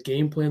perfectly and had a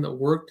game plan that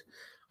worked.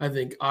 I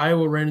think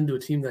Iowa ran into a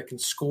team that can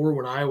score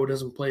when Iowa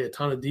doesn't play a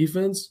ton of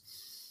defense.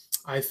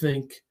 I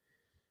think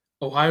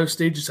Ohio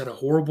State just had a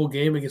horrible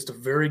game against a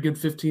very good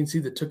 15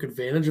 seed that took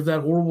advantage of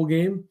that horrible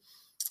game.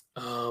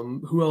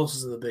 Who else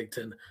is in the Big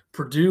Ten?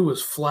 Purdue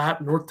was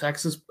flat. North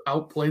Texas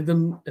outplayed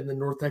them, and then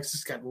North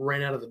Texas got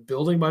ran out of the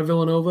building by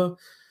Villanova.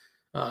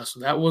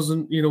 So that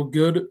wasn't,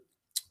 good.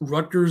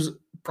 Rutgers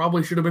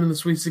probably should have been in the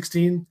Sweet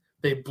 16.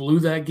 They blew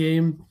that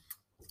game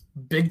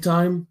big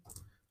time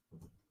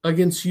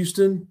against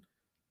Houston,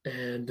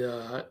 and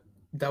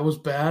that was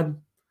bad.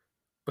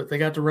 But they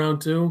got to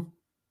round 2.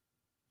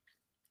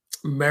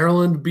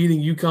 Maryland beating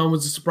UConn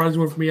was a surprising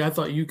one for me. I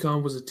thought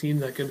UConn was a team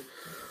that could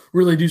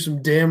really do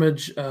some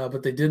damage,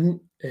 but they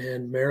didn't.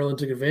 And Maryland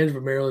took advantage,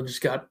 but Maryland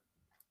just got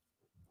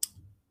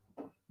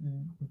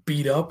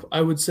beat up,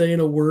 I would say in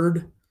a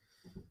word.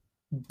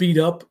 Beat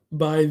up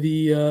by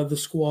the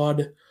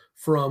squad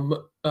from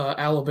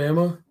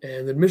Alabama.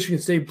 And then Michigan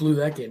State blew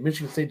that game.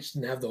 Michigan State just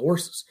didn't have the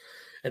horses.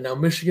 And now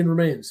Michigan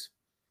remains.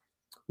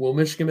 Will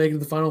Michigan make it to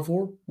the Final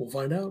Four? We'll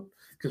find out,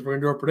 because we're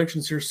going to do our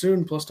predictions here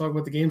soon, plus talk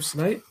about the games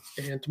tonight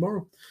and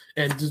tomorrow.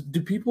 And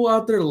do people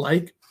out there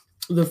like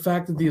the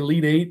fact that the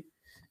Elite Eight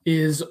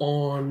is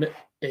on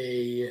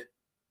a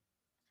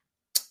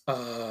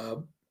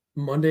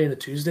Monday and a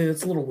Tuesday?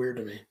 That's a little weird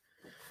to me.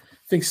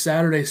 I think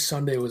Saturday,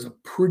 Sunday was a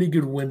pretty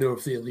good window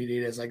for the Elite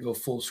Eight as I go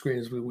full screen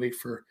as we wait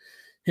for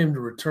him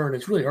to return.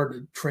 It's really hard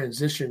to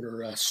transition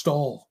or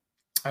stall,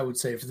 I would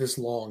say, for this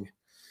long.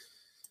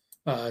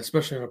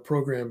 Especially on a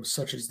program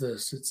such as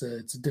this. It's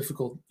a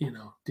difficult,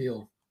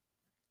 deal,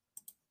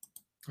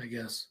 I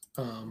guess.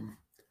 My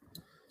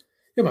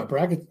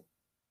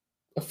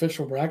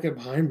official bracket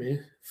behind me.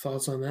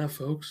 Thoughts on that,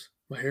 folks?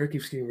 My hair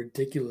keeps getting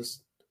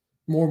ridiculous,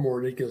 more and more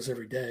ridiculous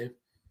every day.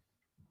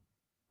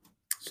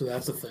 So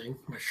that's a thing.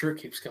 My shirt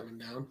keeps coming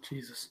down.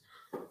 Jesus.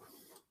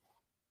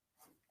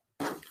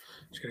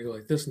 Just gotta go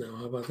like this now.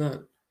 How about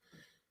that?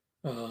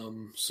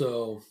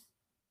 So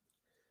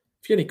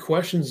if you have any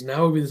questions,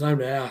 now would be the time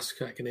to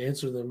ask. I can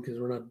answer them because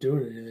we're not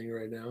doing anything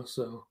right now.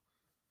 So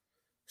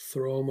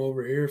Throw them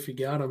over here if you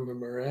got them.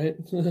 Am I right?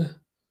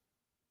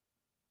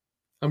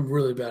 I'm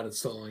really bad at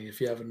stalling, if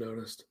you haven't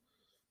noticed.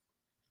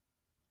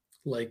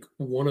 Like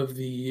one of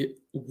the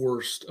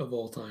worst of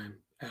all time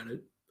at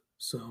it.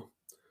 So,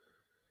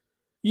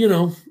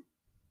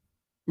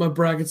 my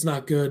bracket's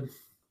not good.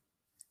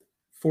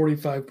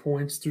 45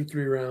 points through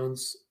 3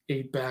 rounds,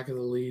 8 back of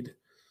the lead.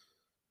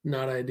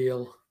 Not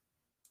ideal.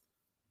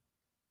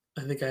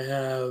 I think I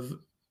have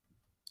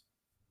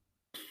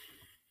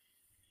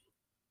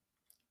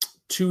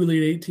 2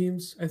 Elite 8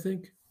 teams, I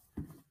think.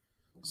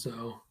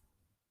 So,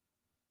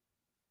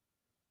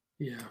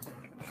 yeah.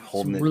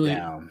 Holding it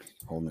down.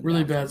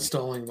 Really bad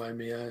stalling by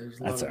me.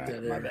 That's all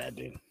right. My bad,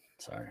 dude.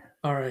 Sorry.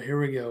 All right, here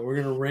we go. We're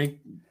going to rank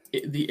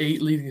the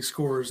 8 leading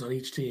scorers on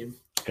each team.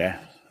 Okay.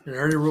 And I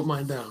already wrote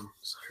mine down.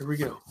 So here we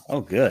go.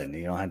 Oh, good.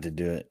 You don't have to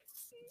do it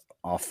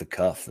off the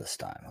cuff this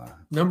time, huh?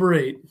 Number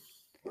 8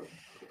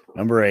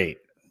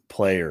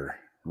 player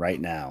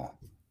right now.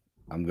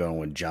 I'm going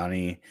with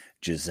Johnny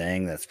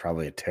Juzang. That's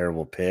probably a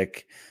terrible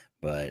pick,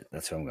 but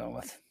that's who I'm going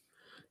with.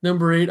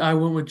 Number 8, I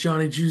went with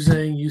Johnny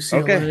Juzang,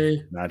 UCLA.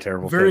 Okay. Not a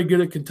terrible Very pick.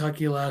 good at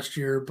Kentucky last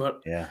year,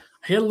 but yeah,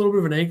 he had a little bit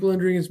of an ankle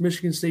injury against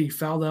Michigan State. He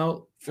fouled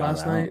out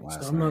last night,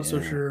 so I'm not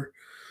so sure.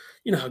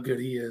 You know how good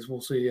he is.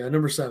 We'll see.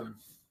 Number 7.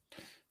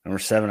 Number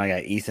 7, I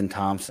got Ethan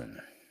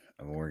Thompson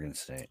of Oregon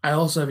State. I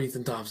also have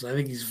Ethan Thompson. I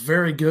think he's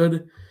very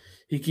good.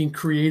 He can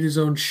create his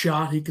own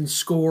shot. He can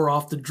score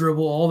off the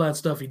dribble, all that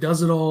stuff. He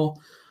does it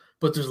all.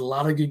 But there's a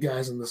lot of good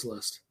guys on this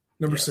list.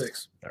 Number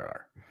 6. There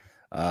are.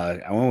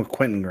 I went with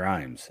Quentin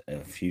Grimes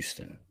of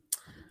Houston.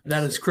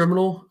 That is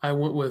criminal. I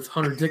went with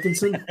Hunter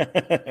Dickinson.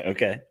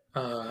 Okay.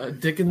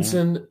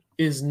 Dickinson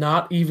is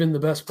not even the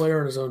best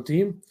player on his own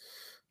team.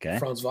 Okay.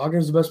 Franz Wagner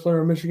is the best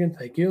player in Michigan.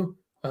 Thank you.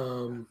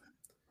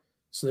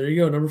 So there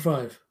you go, number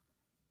 5.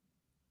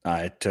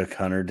 I took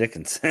Hunter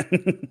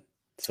Dickinson.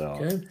 So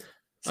okay.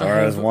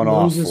 Sorry, I was one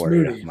Moses off for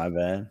Moody. You. My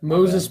bad.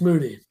 Moses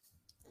Moody.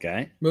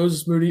 Okay.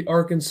 Moses Moody,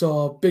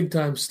 Arkansas,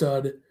 big-time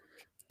stud,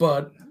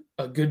 but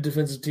a good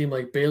defensive team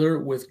like Baylor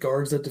with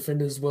guards that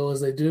defend as well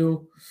as they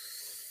do.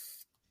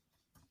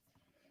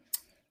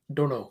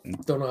 Don't know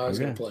how he's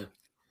going to play.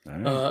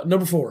 Right.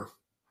 Number 4.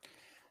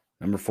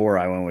 Number 4,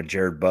 I went with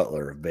Jared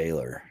Butler of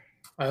Baylor.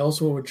 I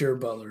also went with Jared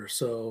Butler.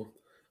 So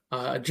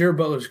Jared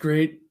Butler's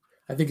great.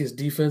 I think his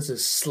defense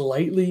is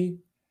slightly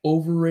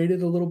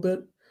overrated a little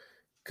bit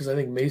because I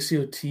think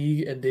Maceo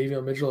Teague and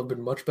Davion Mitchell have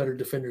been much better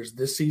defenders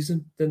this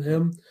season than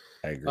him.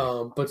 I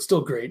agree. But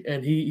still great.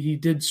 And he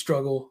did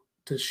struggle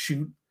to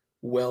shoot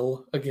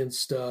well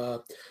against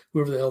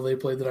whoever the hell they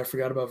played that I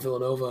forgot about,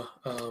 Villanova.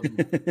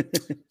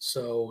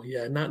 So,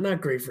 yeah,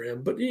 not great for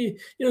him. But,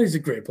 he's a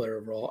great player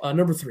overall.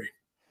 Number 3.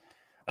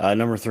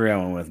 Number 3, I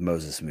went with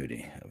Moses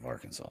Moody of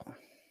Arkansas.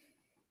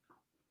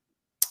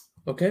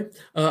 Okay.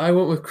 I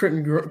went with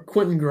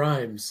Quentin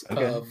Grimes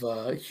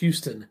of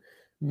Houston.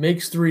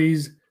 Makes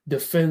threes,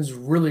 defends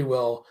really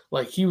well.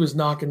 Like, he was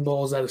knocking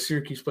balls out of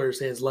Syracuse players'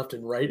 hands left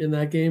and right in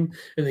that game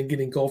and then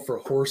getting called for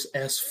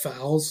horse-ass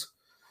fouls.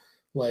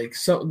 Like,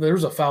 so there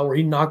was a foul where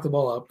he knocked the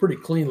ball out pretty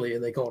cleanly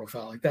and they called a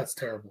foul. Like, that's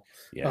terrible.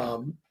 Yeah.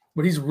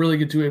 But he's a really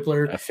good two-way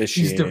player.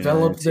 He's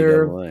developed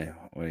there. What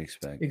do you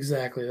expect?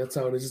 Exactly. That's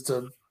how it is. It's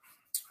a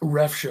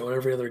ref show in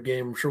every other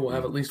game. I'm sure we'll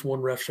have at least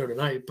one ref show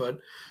tonight, but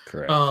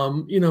correct.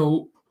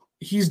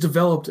 He's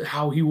developed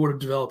how he would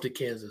have developed at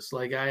Kansas.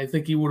 Like, I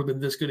think he would have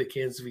been this good at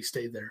Kansas if he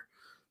stayed there.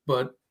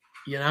 But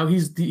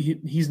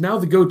he's now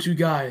the go-to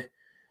guy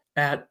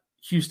at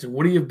Houston.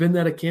 Would he have been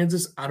that at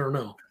Kansas? I don't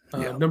know.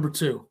 Number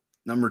 2.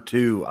 Number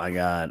 2, I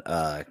got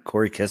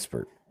Corey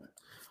Kispert.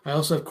 I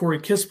also have Corey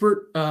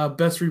Kispert,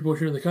 best three-point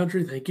shooter in the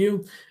country. Thank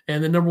you.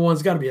 And then number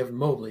 1's got to be Evan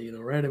Mobley.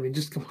 Right? I mean,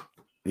 just come on.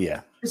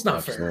 Yeah, it's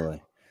not fair.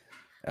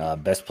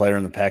 Best player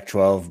in the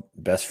Pac-12,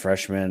 best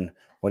freshman.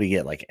 What do you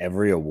get? Like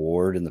every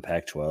award in the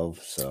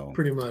Pac-12. So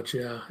pretty much,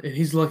 yeah. And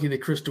he's lucky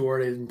that Chris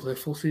Duarte didn't play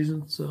full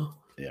season. So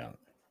yeah.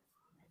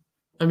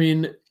 I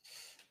mean,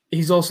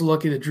 he's also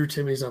lucky that Drew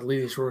Timme's not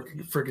leading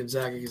for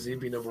Gonzaga because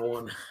he'd be number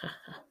 1.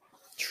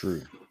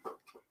 True.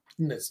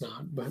 It's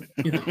not, but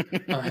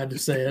I had to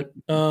say it.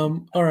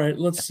 All right,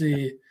 let's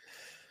see.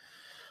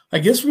 I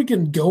guess we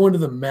can go into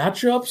the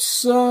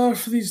matchups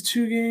for these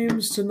 2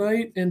 games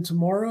tonight and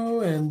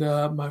tomorrow. And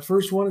my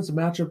first one is a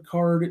matchup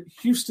card: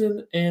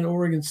 Houston and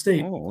Oregon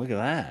State. Oh, look at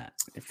that!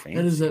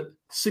 That is at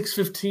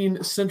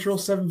 6:15 Central,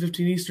 7:15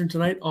 Eastern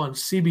tonight on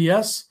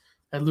CBS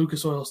at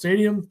Lucas Oil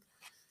Stadium.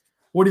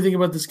 What do you think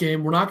about this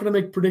game? We're not going to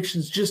make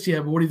predictions just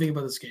yet, but what do you think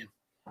about this game?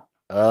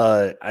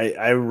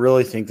 I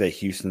really think that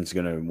Houston's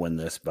going to win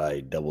this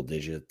by double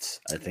digits.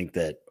 I think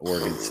that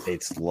Oregon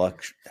State's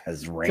luck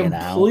has ran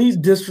out.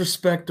 Complete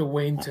disrespect to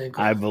Wayne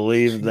Tinkle. I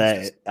believe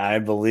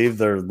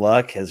their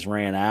luck has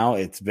ran out.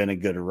 It's been a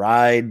good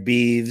ride,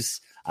 Beavs.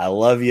 I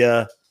love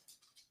you.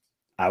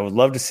 I would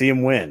love to see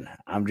him win.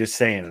 I'm just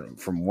saying,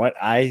 from what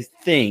I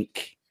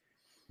think,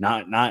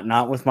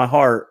 not with my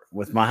heart,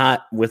 with my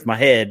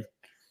head,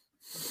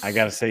 I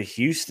got to say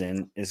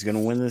Houston is going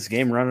to win this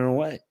game running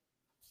away.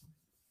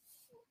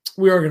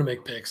 We are going to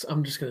make picks.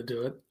 I'm just going to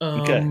do it.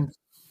 Okay.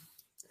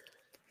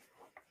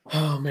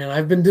 Oh man,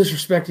 I've been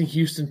disrespecting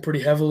Houston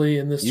pretty heavily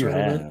in this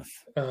tournament.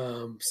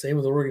 Have. Same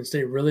with Oregon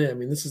State. Really, I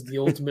mean, this is the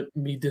ultimate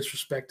me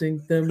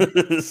disrespecting them.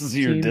 This is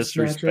your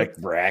disrespect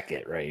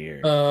bracket right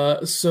here.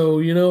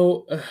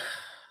 So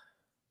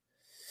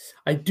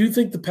I do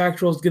think the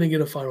Pac-12 is going to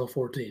get a Final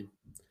Four team.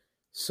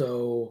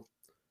 So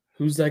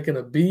who's that going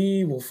to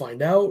be? We'll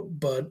find out.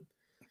 But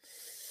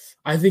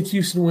I think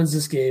Houston wins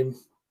this game.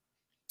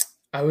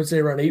 I would say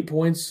around 8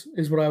 points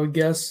is what I would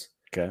guess.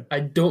 Okay. I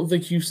don't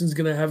think Houston's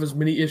going to have as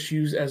many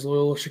issues as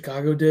Loyola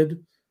Chicago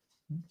did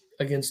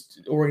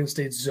against Oregon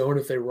State's zone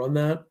if they run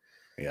that.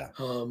 Yeah.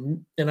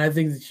 And I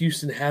think that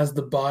Houston has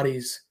the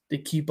bodies to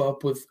keep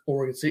up with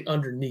Oregon State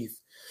underneath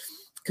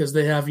because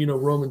they have,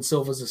 Roman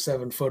Silva's a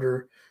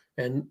 7-footer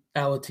and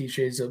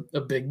Alatiche's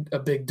a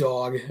big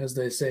dog, as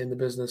they say in the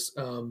business.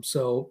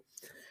 So,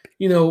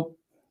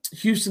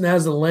 Houston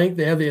has the length,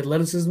 they have the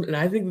athleticism, and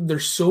I think that they're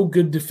so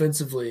good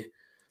defensively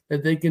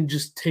that they can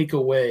just take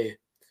away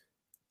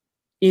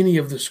any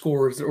of the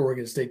scores that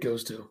Oregon State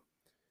goes to.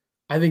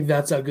 I think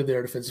that's how good they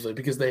are defensively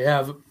because they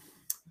have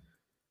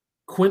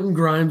Quentin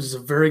Grimes is a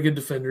very good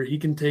defender. He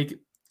can take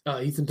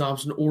Ethan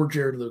Thompson or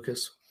Jared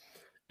Lucas.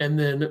 And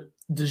then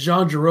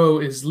DeJon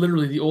Jarreau is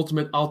literally the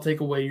ultimate I'll take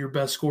away your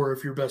best scorer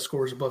if your best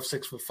scorer is above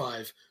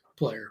 6'5"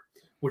 player,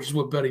 which is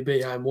what Buddy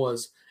Boeheim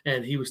was.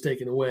 And he was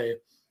taken away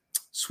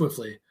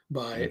swiftly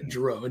by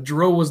Jarreau. And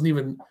Jarreau wasn't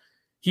even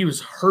 – he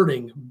was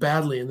hurting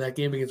badly in that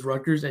game against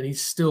Rutgers, and he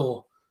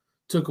still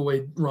took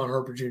away Ron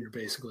Harper Jr.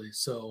 basically.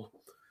 So,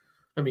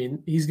 I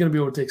mean, he's going to be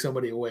able to take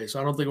somebody away. So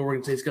I don't think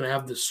Oregon State's going to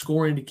have the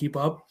scoring to keep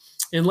up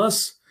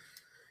unless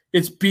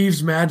it's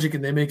Beavs magic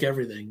and they make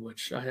everything,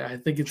 which I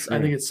think it's. True.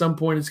 I think at some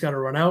point it's got to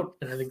run out,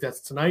 and I think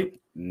that's tonight.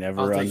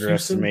 Never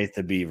underestimate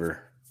the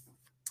Beaver.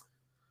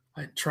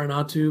 I try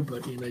not to,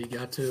 but you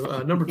got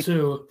to. Number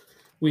 2,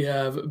 we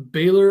have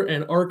Baylor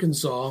and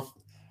Arkansas,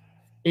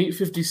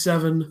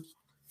 8:57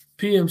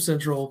 p.m.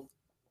 Central,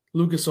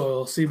 Lucas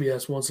Oil,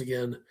 CBS once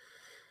again.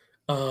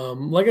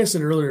 Like I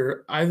said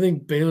earlier, I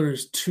think Baylor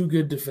is too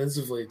good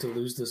defensively to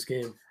lose this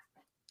game.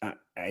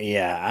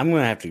 Yeah, I'm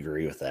going to have to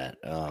agree with that.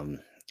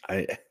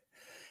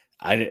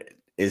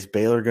 Is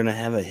Baylor going to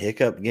have a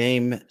hiccup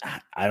game?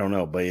 I don't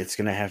know, but it's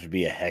going to have to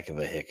be a heck of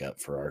a hiccup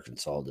for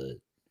Arkansas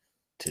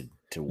to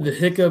win. The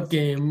hiccup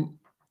game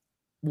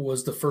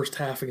was the first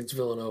half against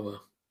Villanova.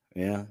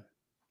 Yeah.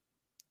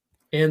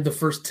 And the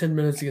first 10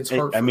 minutes against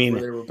Hartford where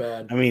they were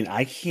bad. I mean,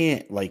 I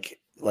can't like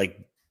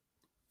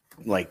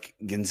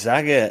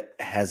Gonzaga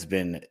has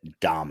been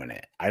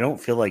dominant. I don't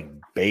feel like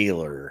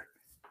Baylor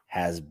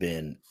has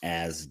been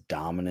as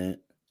dominant.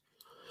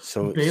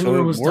 So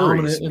Baylor was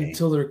dominant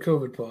until their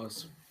COVID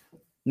pause.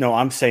 No,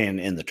 I'm saying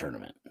in the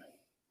tournament.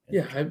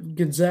 Yeah,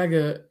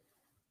 Gonzaga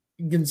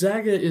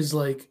is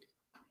like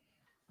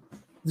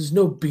there's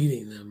no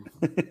beating them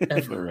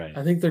ever. Right.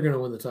 I think they're going to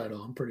win the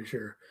title. I'm pretty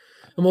sure.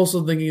 I'm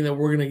also thinking that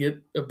we're going to get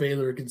a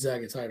Baylor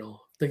Gonzaga title.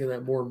 I'm thinking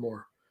that more and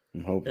more.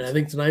 I'm hoping. And I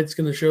think tonight's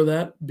going to show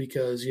that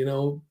because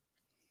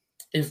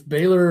if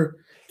Baylor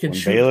can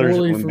shoot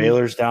poorly when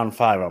Baylor's down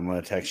 5, I'm going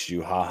to text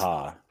you,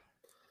 haha.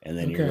 And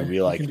then you're going to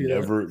be like,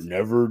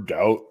 never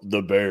doubt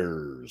the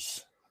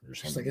Bears. Or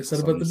just like I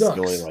said about the Ducks.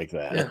 Silly like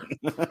that.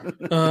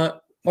 Yeah.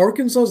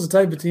 Arkansas is the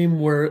type of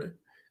team where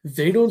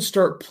they don't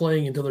start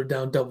playing until they're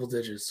down double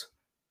digits.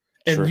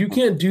 And you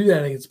can't do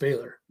that against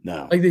Baylor.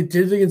 No. Like they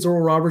did it against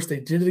Oral Roberts. They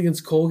did it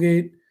against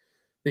Colgate.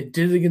 They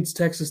did it against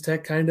Texas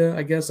Tech, kind of,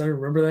 I guess. I don't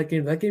remember that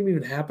game. That game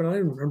even happened. I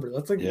don't even remember.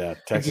 That's like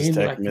Texas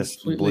Tech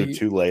blew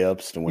 2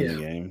 layups to win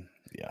the game.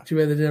 Yeah. Too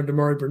bad they didn't have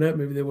Damari Burnett.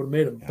 Maybe they would have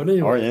made him. Yeah. But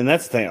anyway. And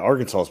that's the thing.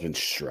 Arkansas has been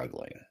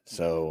struggling.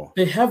 So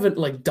they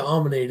haven't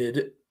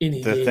dominated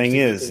any The thing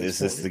is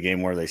this the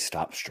game where they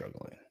stop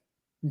struggling?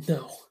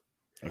 No.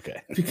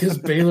 Okay. Because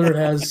Baylor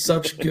has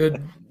such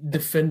good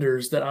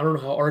defenders that I don't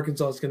know how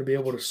Arkansas is going to be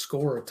able to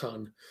score a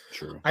ton.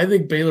 True. I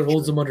think Baylor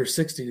holds them under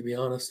 60, to be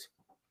honest.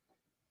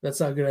 That's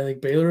how good I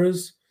think Baylor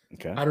is.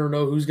 Okay. I don't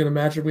know who's going to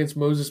match up against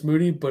Moses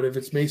Moody, but if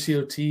it's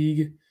Maceo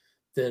Teague,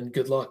 then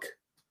good luck.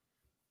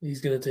 He's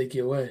going to take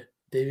you away.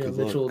 Davion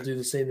Mitchell will do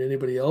the same to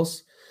anybody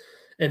else.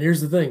 And here's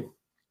the thing.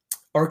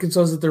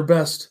 Arkansas is at their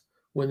best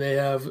when they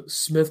have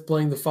Smith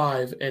playing the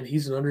 5, and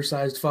he's an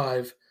undersized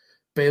 5.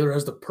 Baylor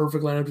has the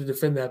perfect lineup to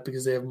defend that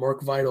because they have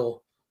Mark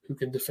Vital who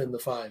can defend the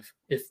 5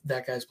 if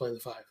that guy's playing the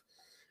 5.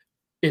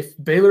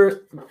 If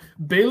Baylor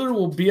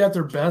will be at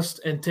their best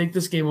and take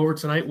this game over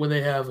tonight when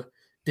they have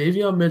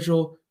Davion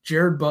Mitchell,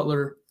 Jared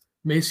Butler,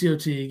 Maceo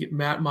Teague,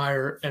 Matt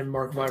Meyer, and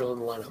Mark Vital in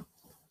the lineup.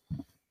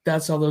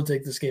 That's how they'll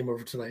take this game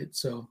over tonight.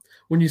 So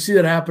when you see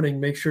that happening,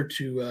 make sure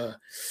to,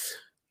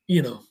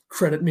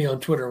 credit me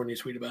on Twitter when you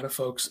tweet about it,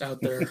 folks out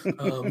there.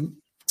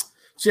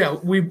 Are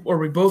we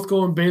both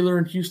going Baylor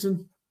and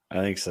Houston?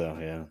 I think so.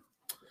 Yeah.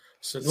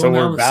 So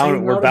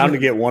we're bound to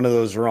get one of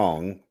those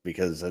wrong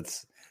because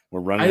we're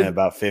running at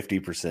about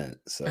 50%.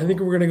 So I think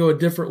we're going to go a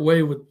different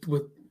way with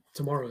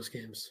tomorrow's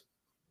games.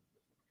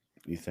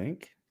 You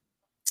think?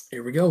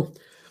 Here we go.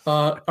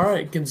 All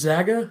right,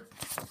 Gonzaga,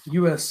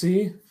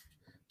 USC.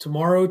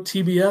 Tomorrow,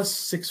 TBS,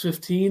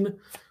 6:15,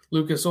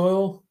 Lucas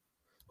Oil.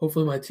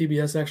 Hopefully my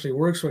TBS actually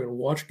works so I can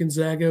watch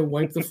Gonzaga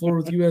wipe the floor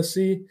with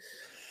USC.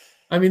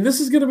 I mean,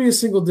 this is going to be a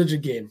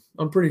single-digit game.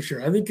 I'm pretty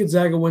sure. I think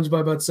Gonzaga wins by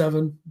about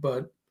 7,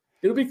 but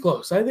it'll be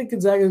close. I think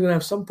Gonzaga is going to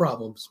have some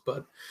problems.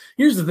 But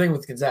here's the thing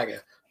with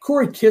Gonzaga.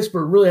 Corey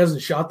Kispert really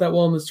hasn't shot that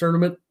well in this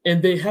tournament,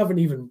 and they haven't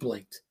even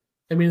blinked.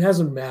 I mean, it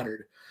hasn't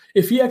mattered.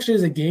 If he actually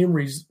has a game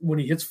when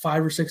he hits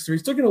 5 or 6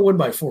 threes, they're going to win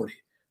by 40.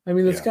 I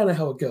mean, that's kind of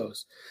how it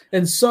goes.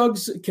 And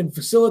Suggs can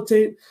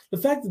facilitate. The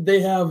fact that they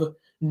have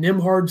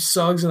Nembhard,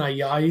 Suggs, and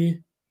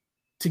Ayayi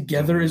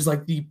together is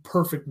like the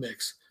perfect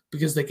mix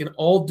because they can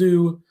all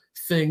do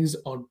things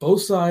on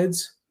both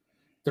sides.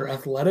 They're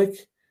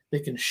athletic. They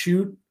can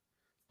shoot.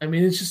 I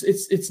mean,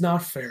 it's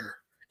not fair.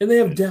 And they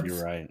have depth.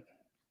 You're right.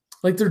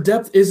 Like their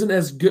depth isn't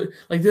as good.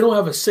 Like they don't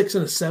have a 6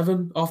 and a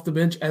 7 off the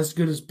bench as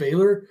good as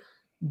Baylor,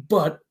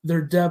 but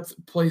their depth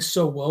plays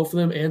so well for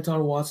them.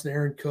 Anton Watson,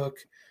 Aaron Cook,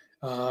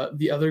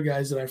 the other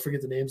guys that I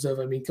forget the names of.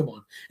 I mean, come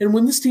on. And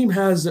when this team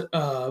has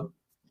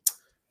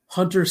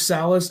Hunter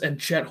Salas and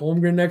Chet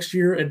Holmgren next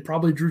year and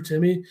probably Drew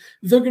Timme,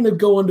 they're going to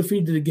go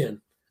undefeated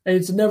again. And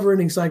it's a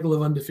never-ending cycle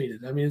of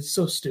undefeated. I mean, it's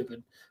so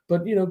stupid.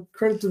 But,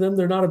 credit to them.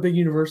 They're not a big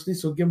university,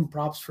 so give them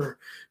props for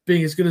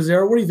being as good as they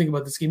are. What do you think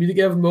about this game? You think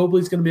Evan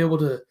Mobley's going to be able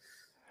to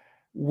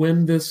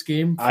win this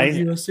game for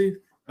USC?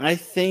 I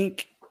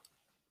think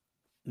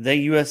that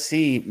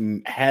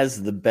USC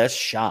has the best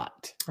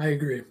shot. I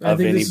agree. I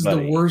think this is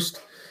the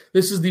worst.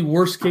 This is the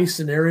worst case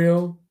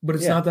scenario, but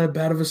it's not that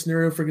bad of a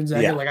scenario for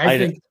Gonzaga. Yeah, like I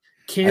think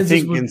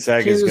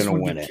Gonzaga is going to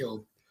win it.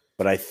 Killed.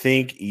 But I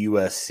think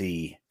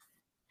USC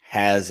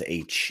has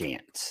a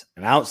chance,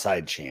 an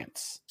outside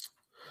chance.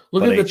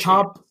 Look at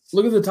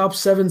the top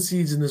 7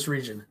 seeds in this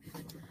region.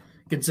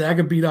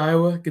 Gonzaga beat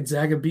Iowa.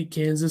 Gonzaga beat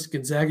Kansas.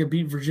 Gonzaga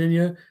beat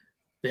Virginia.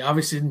 They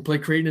obviously didn't play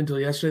Creighton until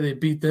yesterday. They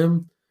beat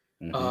them.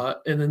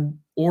 And then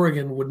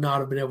Oregon would not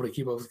have been able to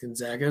keep up with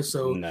Gonzaga.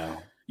 So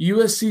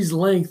USC's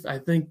length, I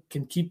think,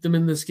 can keep them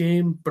in this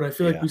game. But I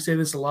feel like we say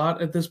this a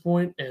lot at this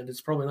point, and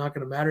it's probably not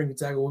going to matter.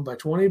 Gonzaga win by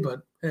 20,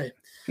 but hey,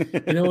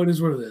 it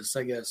is what it is,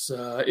 I guess.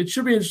 It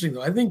should be interesting,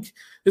 though. I think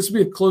this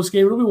will be a close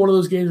game. It'll be one of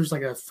those games where it's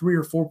like a 3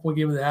 or 4 point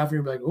game in the half, and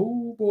you'll be like,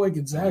 oh, boy,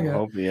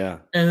 Gonzaga.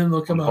 And then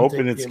they'll come out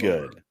hoping it's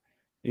good.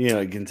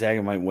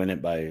 Gonzaga might win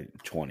it by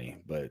 20,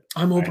 but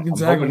I'm hoping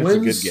Gonzaga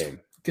wins. It's a good game.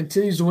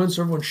 Continues to win,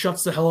 so everyone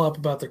shuts the hell up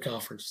about their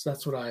conference.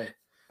 That's what I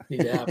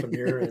need to happen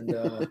here. And,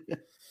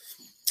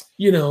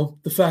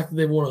 the fact that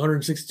they've won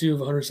 162 of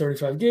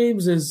 175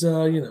 games is,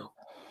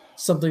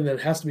 something that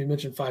has to be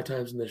mentioned 5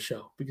 times in this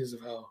show because of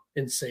how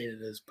insane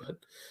it is. But,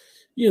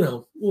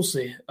 we'll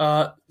see.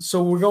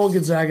 So we're going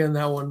Gonzaga in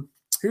that one.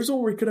 Here's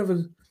one where we could have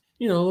a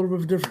little bit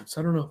of a difference.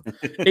 I don't know.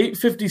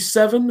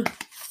 8:57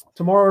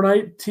 tomorrow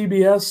night,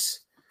 TBS,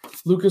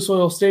 Lucas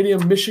Oil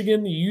Stadium,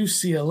 Michigan,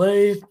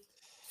 UCLA.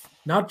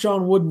 Not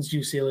John Wooden's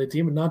UCLA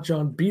team and not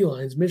John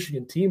Beilein's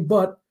Michigan team,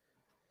 but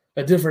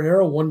a different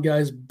era. One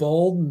guy's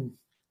bald and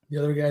the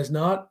other guy's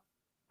not.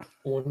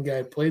 One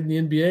guy played in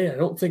the NBA. I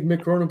don't think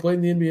Mick Cronin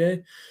played in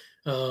the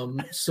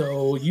NBA.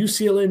 So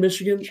UCLA,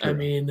 Michigan, I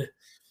mean,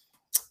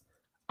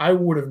 I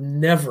would have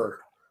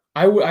never –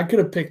 I could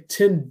have picked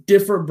 10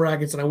 different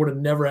brackets and I would have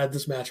never had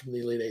this matchup in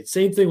the Elite Eight.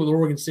 Same thing with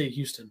Oregon State,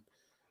 Houston.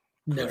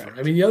 Never. Correct.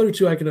 I mean, the other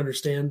two I can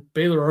understand.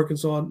 Baylor,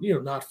 Arkansas,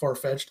 not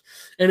far-fetched.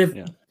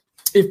 And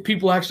if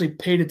people actually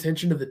paid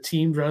attention to the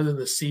teams rather than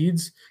the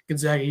seeds,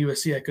 Gonzaga,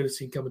 USC, I could have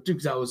seen coming too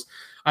because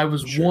I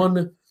was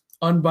one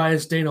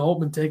unbiased Dana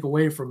Altman take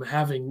away from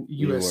having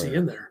USC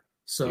in there.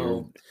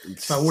 So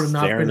if I would have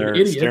not been an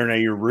idiot. Staring at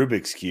your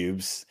Rubik's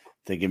Cubes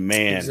thinking,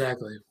 man,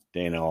 exactly.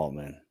 Dana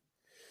Altman.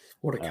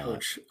 What a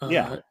coach.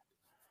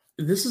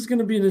 This is going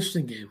to be an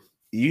interesting game.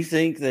 You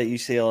think that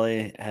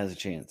UCLA has a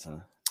chance, huh?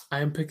 I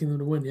am picking them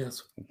to win,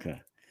 yes.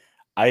 Okay.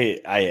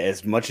 I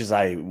as much as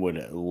I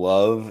would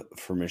love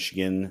for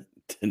Michigan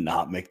to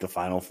not make the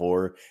Final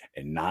Four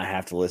and not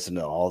have to listen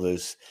to all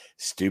those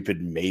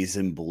stupid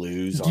Mason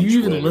Blues on Twitter. Do you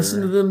even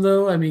listen to them,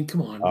 though? I mean,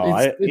 come on.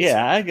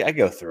 I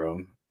go through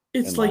them.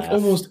 It's like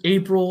almost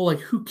April. Like,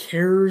 who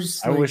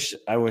cares? I wish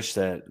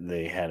that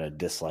they had a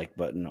dislike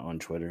button on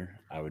Twitter.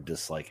 I would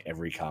dislike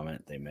every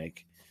comment they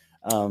make.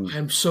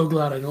 I'm so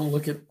glad I don't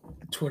look at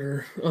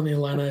Twitter on the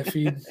Illini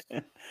feed.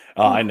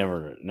 I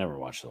never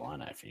watched the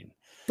Illini feed.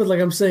 But like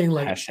I'm saying,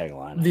 like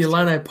 #Illini the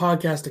Illini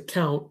podcast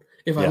account,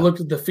 if I looked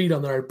at the feed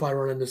on there, I'd probably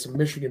run into some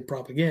Michigan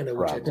propaganda,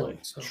 which I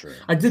don't. So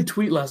I did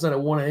tweet last night at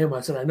 1 a.m.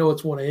 I said, I know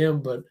it's 1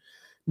 a.m., but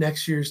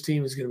next year's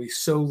team is going to be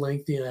so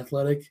lengthy and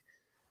athletic.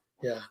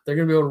 Yeah, they're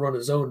going to be able to run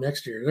a zone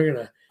next year. They're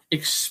going to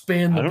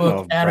expand the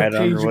book, add a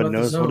page about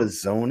the zone. What a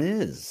zone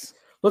is.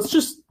 Let's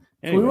just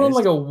can we run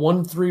like a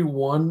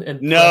 1-3-1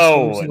 and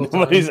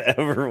nobody's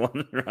ever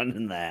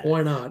running that.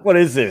 Why not? What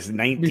is this?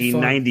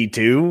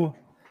 1992?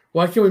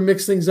 Why can't we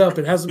mix things up?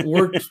 It hasn't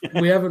worked.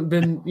 We haven't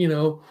been, we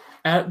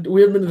haven't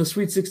been to the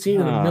Sweet 16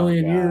 in a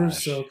million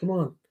years. So come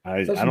on.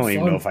 I don't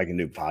even know if I can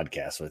do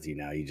podcasts with you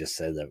now. You just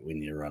said that we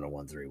need to run a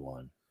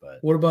 1-3-1. But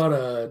what about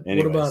a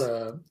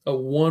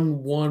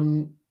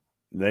 1-1?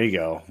 There you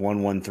go.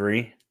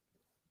 1-1-3.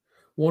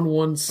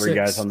 1-1-6. 3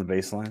 guys on the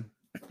baseline.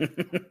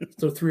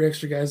 Throw 3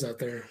 extra guys out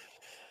there.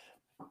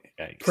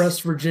 Yikes. Press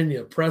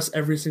Virginia. Press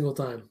every single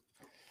time.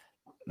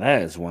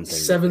 That is one thing.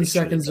 7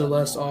 seconds or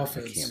less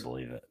offense. I can't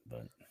believe it.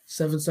 But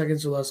 7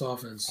 seconds or less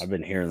offense. I've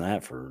been hearing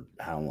that for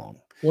how long?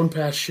 One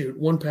pass shoot.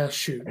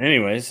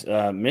 Anyways,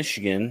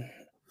 Michigan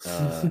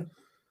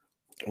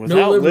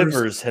without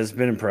Livers has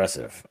been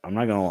impressive. I'm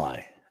not gonna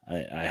lie.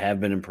 I have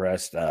been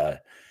impressed.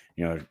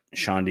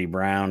 Shawnee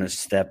Brown has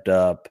stepped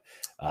up.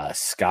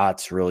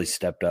 Scott's really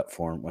stepped up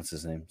for him. What's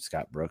his name?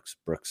 Scott Brooks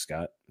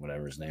Scott,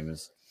 whatever his name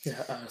is.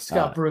 Yeah,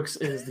 Scott Brooks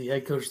is the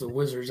head coach of the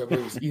Wizards. I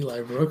believe it's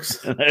Eli Brooks.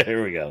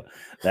 There we go.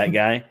 That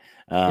guy.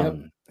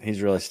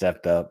 He's really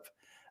stepped up.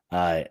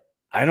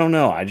 I don't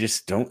know. I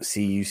just don't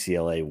see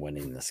UCLA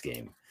winning this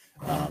game.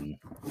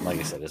 Like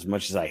I said, as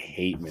much as I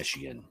hate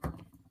Michigan,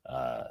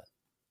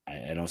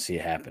 I don't see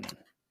it happening.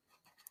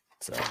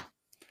 So,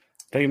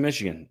 take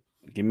Michigan.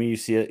 Give me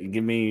UCLA.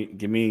 Give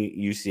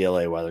me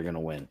UCLA while they're going to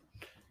win.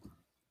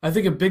 I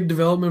think a big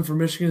development for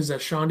Michigan is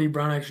that Shawnee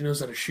Brown actually knows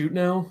how to shoot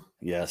now.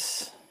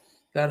 Yes.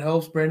 That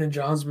helps. Brandon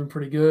John's been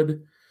pretty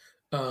good.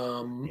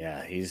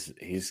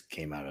 He's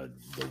came out of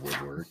the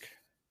woodwork.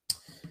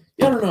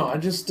 Yeah, I don't know.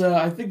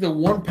 I think the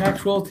one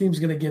Pac-12 team is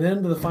going to get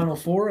into the Final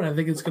Four, and I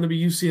think it's going to be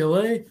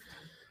UCLA. I think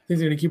they're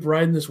going to keep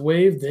riding this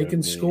wave. They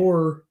can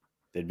score.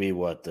 They'd be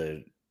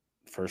the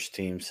first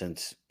team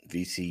since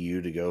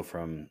VCU to go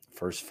from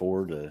first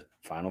four to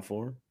Final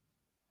Four?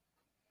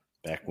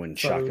 Back when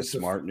Shaka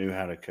Smart knew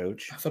how to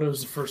coach? I thought it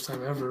was the first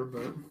time ever,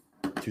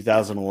 but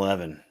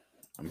 2011.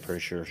 I'm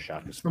pretty sure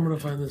Shaka Smart. I'm going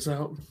to find this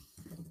out.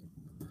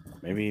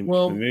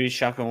 Maybe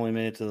Shaka only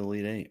made it to the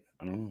Elite Eight.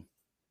 I don't know.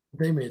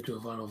 They made it to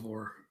a Final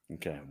Four.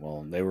 Okay,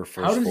 well, they were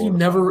first. How did he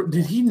never?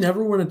 Did he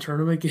never win a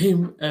tournament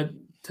game at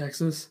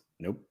Texas?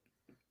 Nope.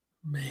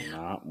 Man,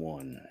 not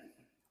one.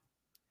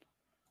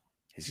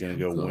 He's going to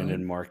go win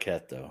in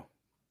Marquette, though.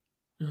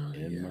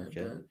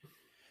 Marquette.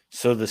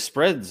 So the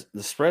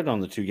spread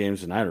on the two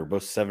games tonight are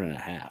both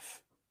 7.5.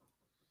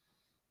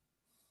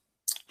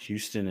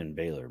 Houston and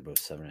Baylor both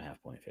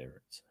 7.5 point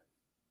favorites.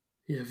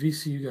 Yeah,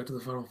 VCU got to the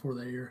Final Four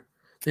that year.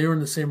 They were in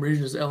the same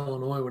region as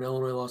Illinois when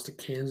Illinois lost to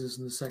Kansas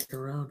in the second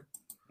round.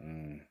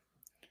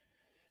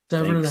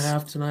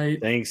 7.5 tonight.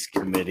 Thanks,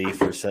 committee,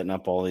 for setting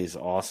up all these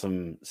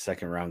awesome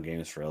second round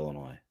games for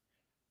Illinois.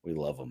 We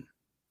love them.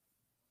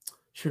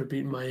 Should have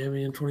beaten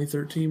Miami in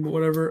 2013, but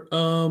whatever.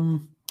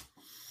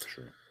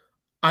 Sure.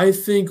 I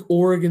think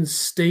Oregon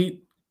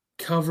State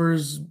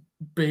covers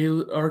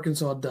Baylor.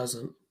 Arkansas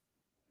doesn't.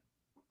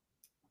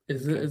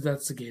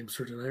 That's the game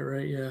for tonight,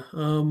 right? Yeah.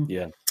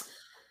 Yeah.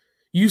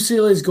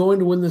 UCLA is going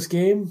to win this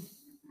game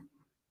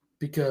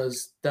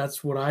because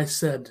that's what I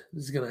said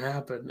is going to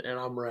happen, and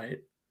I'm right.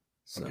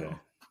 So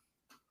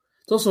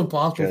it's also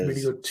impossible for me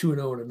to go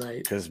 2-0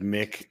 tonight because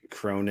Mick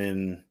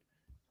Cronin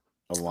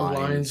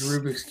aligns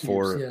Rubik's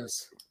cubes.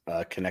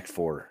 Yes. Connect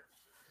Four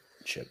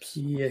chips.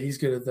 Yeah, he's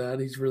good at that.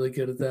 He's really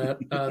good at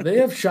that. They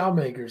have shot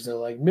makers though.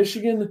 Like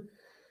Michigan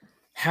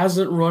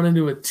hasn't run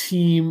into a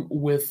team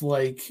with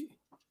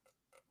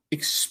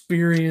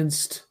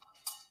experienced,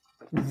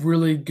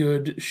 really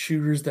good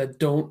shooters that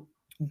don't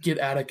get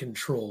out of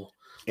control.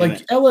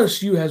 Like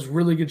LSU has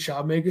really good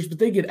shot makers, but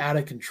they get out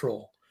of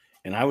control.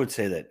 And I would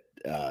say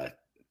that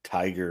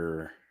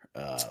Tiger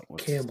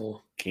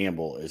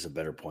Campbell is a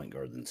better point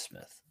guard than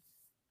Smith.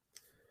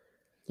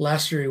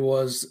 Last year he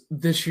was.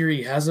 This year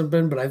he hasn't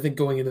been, but I think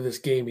going into this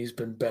game he's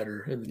been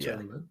better in the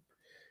tournament.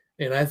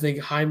 And I think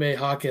Jaime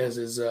Jaquez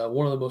is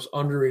one of the most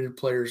underrated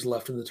players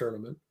left in the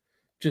tournament.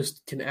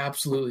 Just can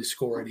absolutely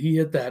score it. He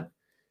hit that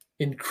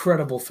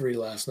incredible 3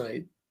 last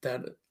night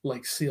that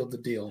sealed the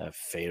deal. That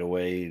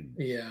fadeaway.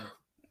 Yeah.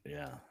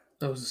 Yeah.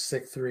 That was a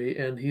sick 3,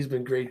 and he's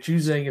been great.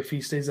 Juzang, if he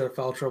stays out of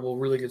foul trouble,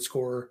 really good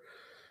scorer.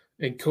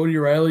 And Cody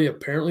Riley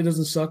apparently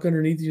doesn't suck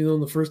underneath, even though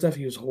in the first half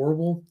he was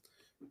horrible,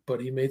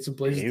 but he made some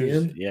plays at the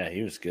end. Yeah,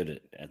 he was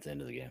good at the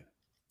end of the game.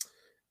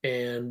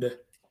 And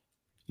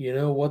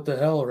what the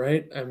hell,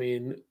 right? I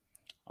mean,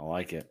 I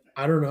like it.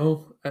 I don't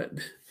know.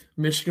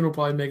 Michigan will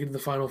probably make it to the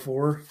Final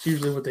Four. It's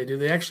usually what they do.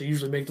 They actually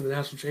usually make it to the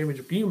national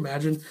championship. Can you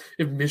imagine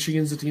if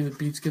Michigan's the team that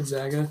beats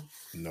Gonzaga?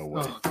 No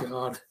way. Oh,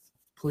 God.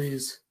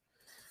 Please.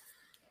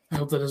 I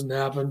hope that doesn't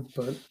happen,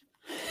 but,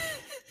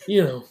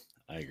 I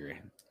agree.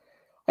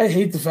 I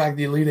hate the fact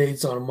the Elite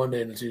Eight's on a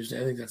Monday and a Tuesday.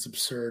 I think that's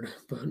absurd,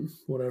 but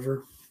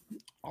whatever.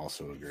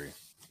 Also agree.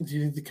 Do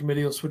you think the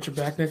committee will switch it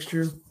back next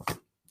year?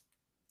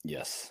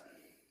 Yes.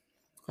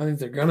 I think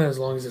they're going to, as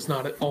long as it's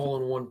not all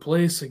in one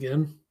place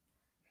again.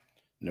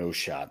 No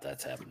shot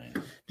that's happening.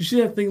 Did you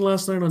see that thing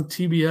last night on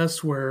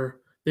TBS where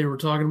they were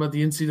talking about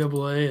the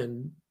NCAA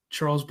and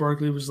Charles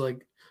Barkley was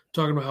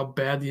talking about how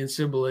bad the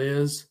NCAA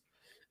is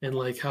and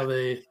how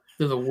they're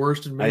the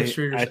worst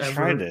administrators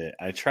ever?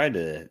 I tried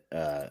to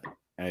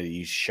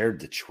you shared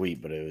the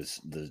tweet, but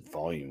the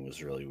volume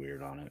was really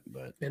weird on it.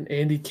 And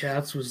Andy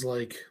Katz was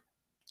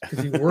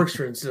because he works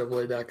for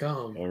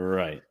NCAA.com.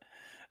 Right.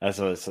 That's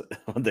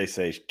what they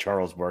say.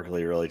 Charles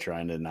Barkley really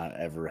trying to not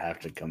ever have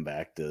to come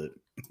back to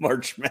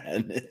March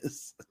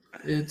Madness.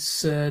 It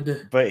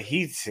said, but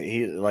he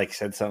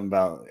said something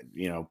about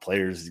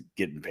players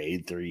getting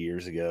paid 3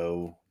 years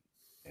ago,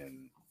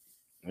 and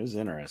it was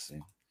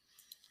interesting.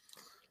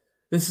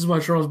 This is why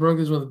Charles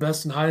Barkley is one of the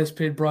best and highest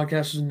paid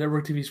broadcasters in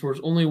network TV sports.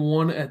 Only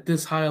one at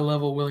this high a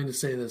level willing to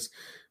say this.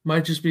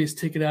 Might just be his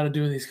ticket out of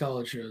doing these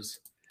college shows.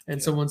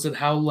 And someone said,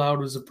 how loud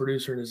was the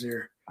producer in his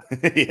ear?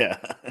 Yeah.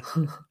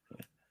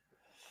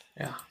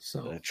 Yeah.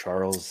 So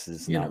Charles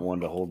is not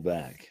one to hold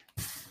back.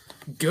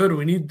 Good.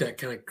 We need that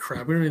kind of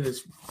crap. We don't need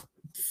this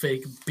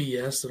fake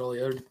BS that all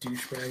the other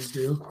douchebags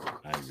do.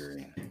 I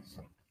agree.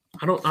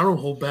 I don't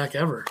hold back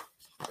ever.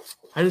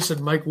 I just said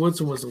Mike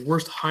Woodson was the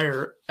worst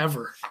hire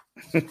ever.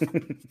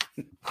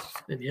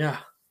 And yeah,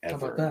 how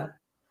about that?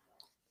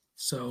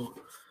 So,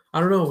 I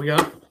don't know. We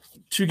got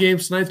 2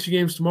 games tonight, 2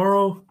 games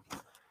tomorrow.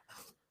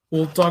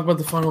 We'll talk about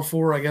the Final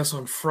Four, I guess,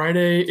 on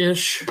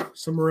Friday-ish,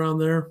 somewhere around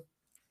there.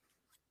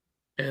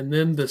 And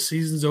then the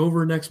season's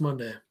over next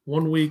Monday.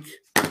 1 week,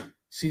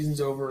 season's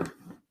over.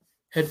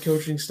 Head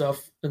coaching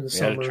stuff in the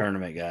summer. We had a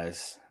tournament,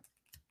 guys.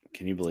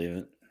 Can you believe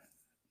it?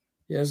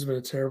 Yeah, this has been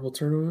a terrible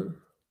tournament.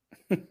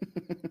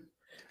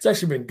 It's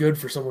actually been good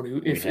for someone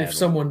who, if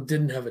someone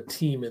didn't have a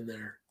team in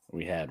there.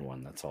 We had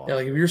one, that's all. Yeah,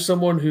 like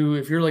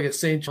if you're like a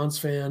St. John's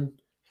fan,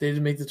 they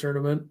didn't make the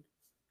tournament,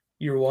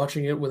 you're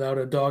watching it without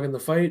a dog in the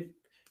fight.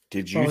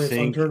 Did you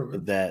think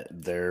that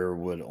there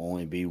would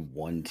only be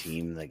one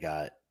team that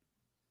got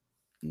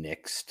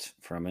nixed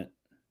from it?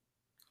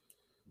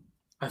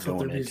 I thought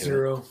there'd be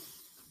 0.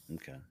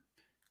 Okay.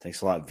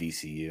 Thanks a lot,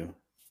 VCU.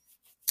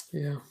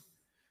 Yeah.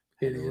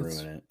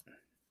 Idiots. Ruin it.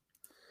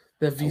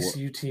 That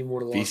VCU team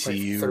would have lost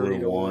VCU by 30 would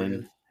have to won.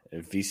 Oregon.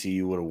 If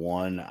VCU would have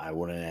won, I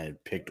wouldn't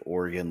have picked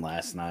Oregon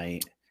last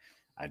night.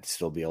 I'd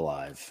still be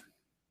alive.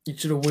 You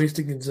should have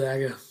wasted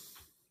Gonzaga.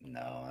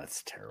 No,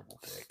 that's a terrible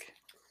pick.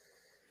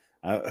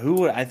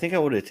 I think I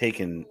would have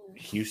taken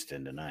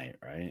Houston tonight,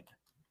 right?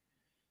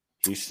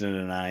 Houston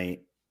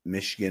tonight,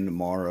 Michigan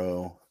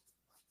tomorrow,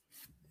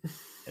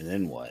 and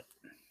then what?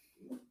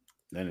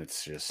 Then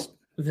it's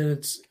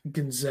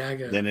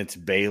Gonzaga. Then it's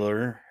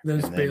Baylor. Then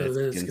it's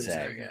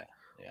Gonzaga.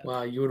 Yeah.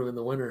 Wow, you would have been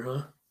the winner,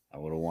 huh? I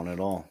would have won it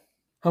all.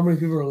 How many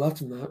people are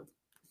left in that?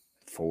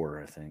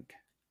 4, I think.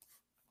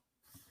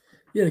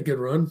 You had a good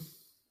run.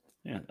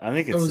 Yeah, I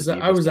think I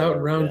was out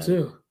in round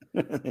 2.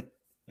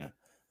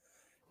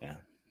 Yeah,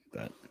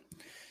 but.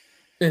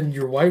 And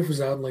your wife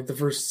was out in like the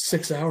first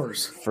 6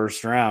 hours.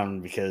 First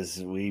round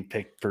because we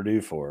picked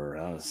Purdue for her.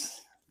 That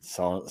was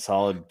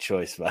solid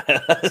choice by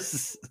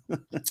us.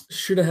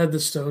 Should have had the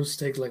Stones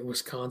take like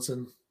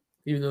Wisconsin,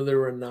 even though they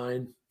were a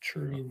 9.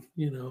 True. I mean,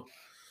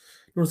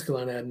 North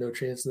Carolina had no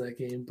chance in that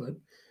game. But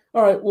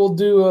all right, we'll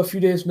do a few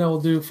days from now.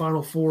 We'll do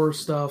Final Four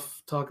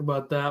stuff. Talk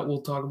about that.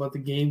 We'll talk about the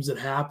games that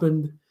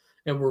happened,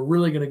 and we're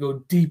really going to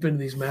go deep into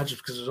these matchups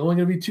because there's only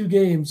going to be 2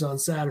 games on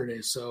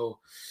Saturday. So,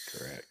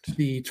 correct.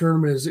 The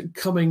tournament is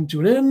coming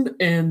to an end,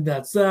 and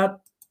that's that.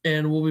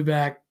 And we'll be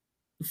back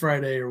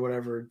Friday or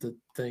whatever the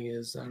thing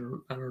is. I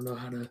don't know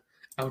how to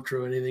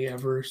outro anything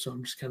ever, so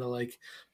I'm just kind of like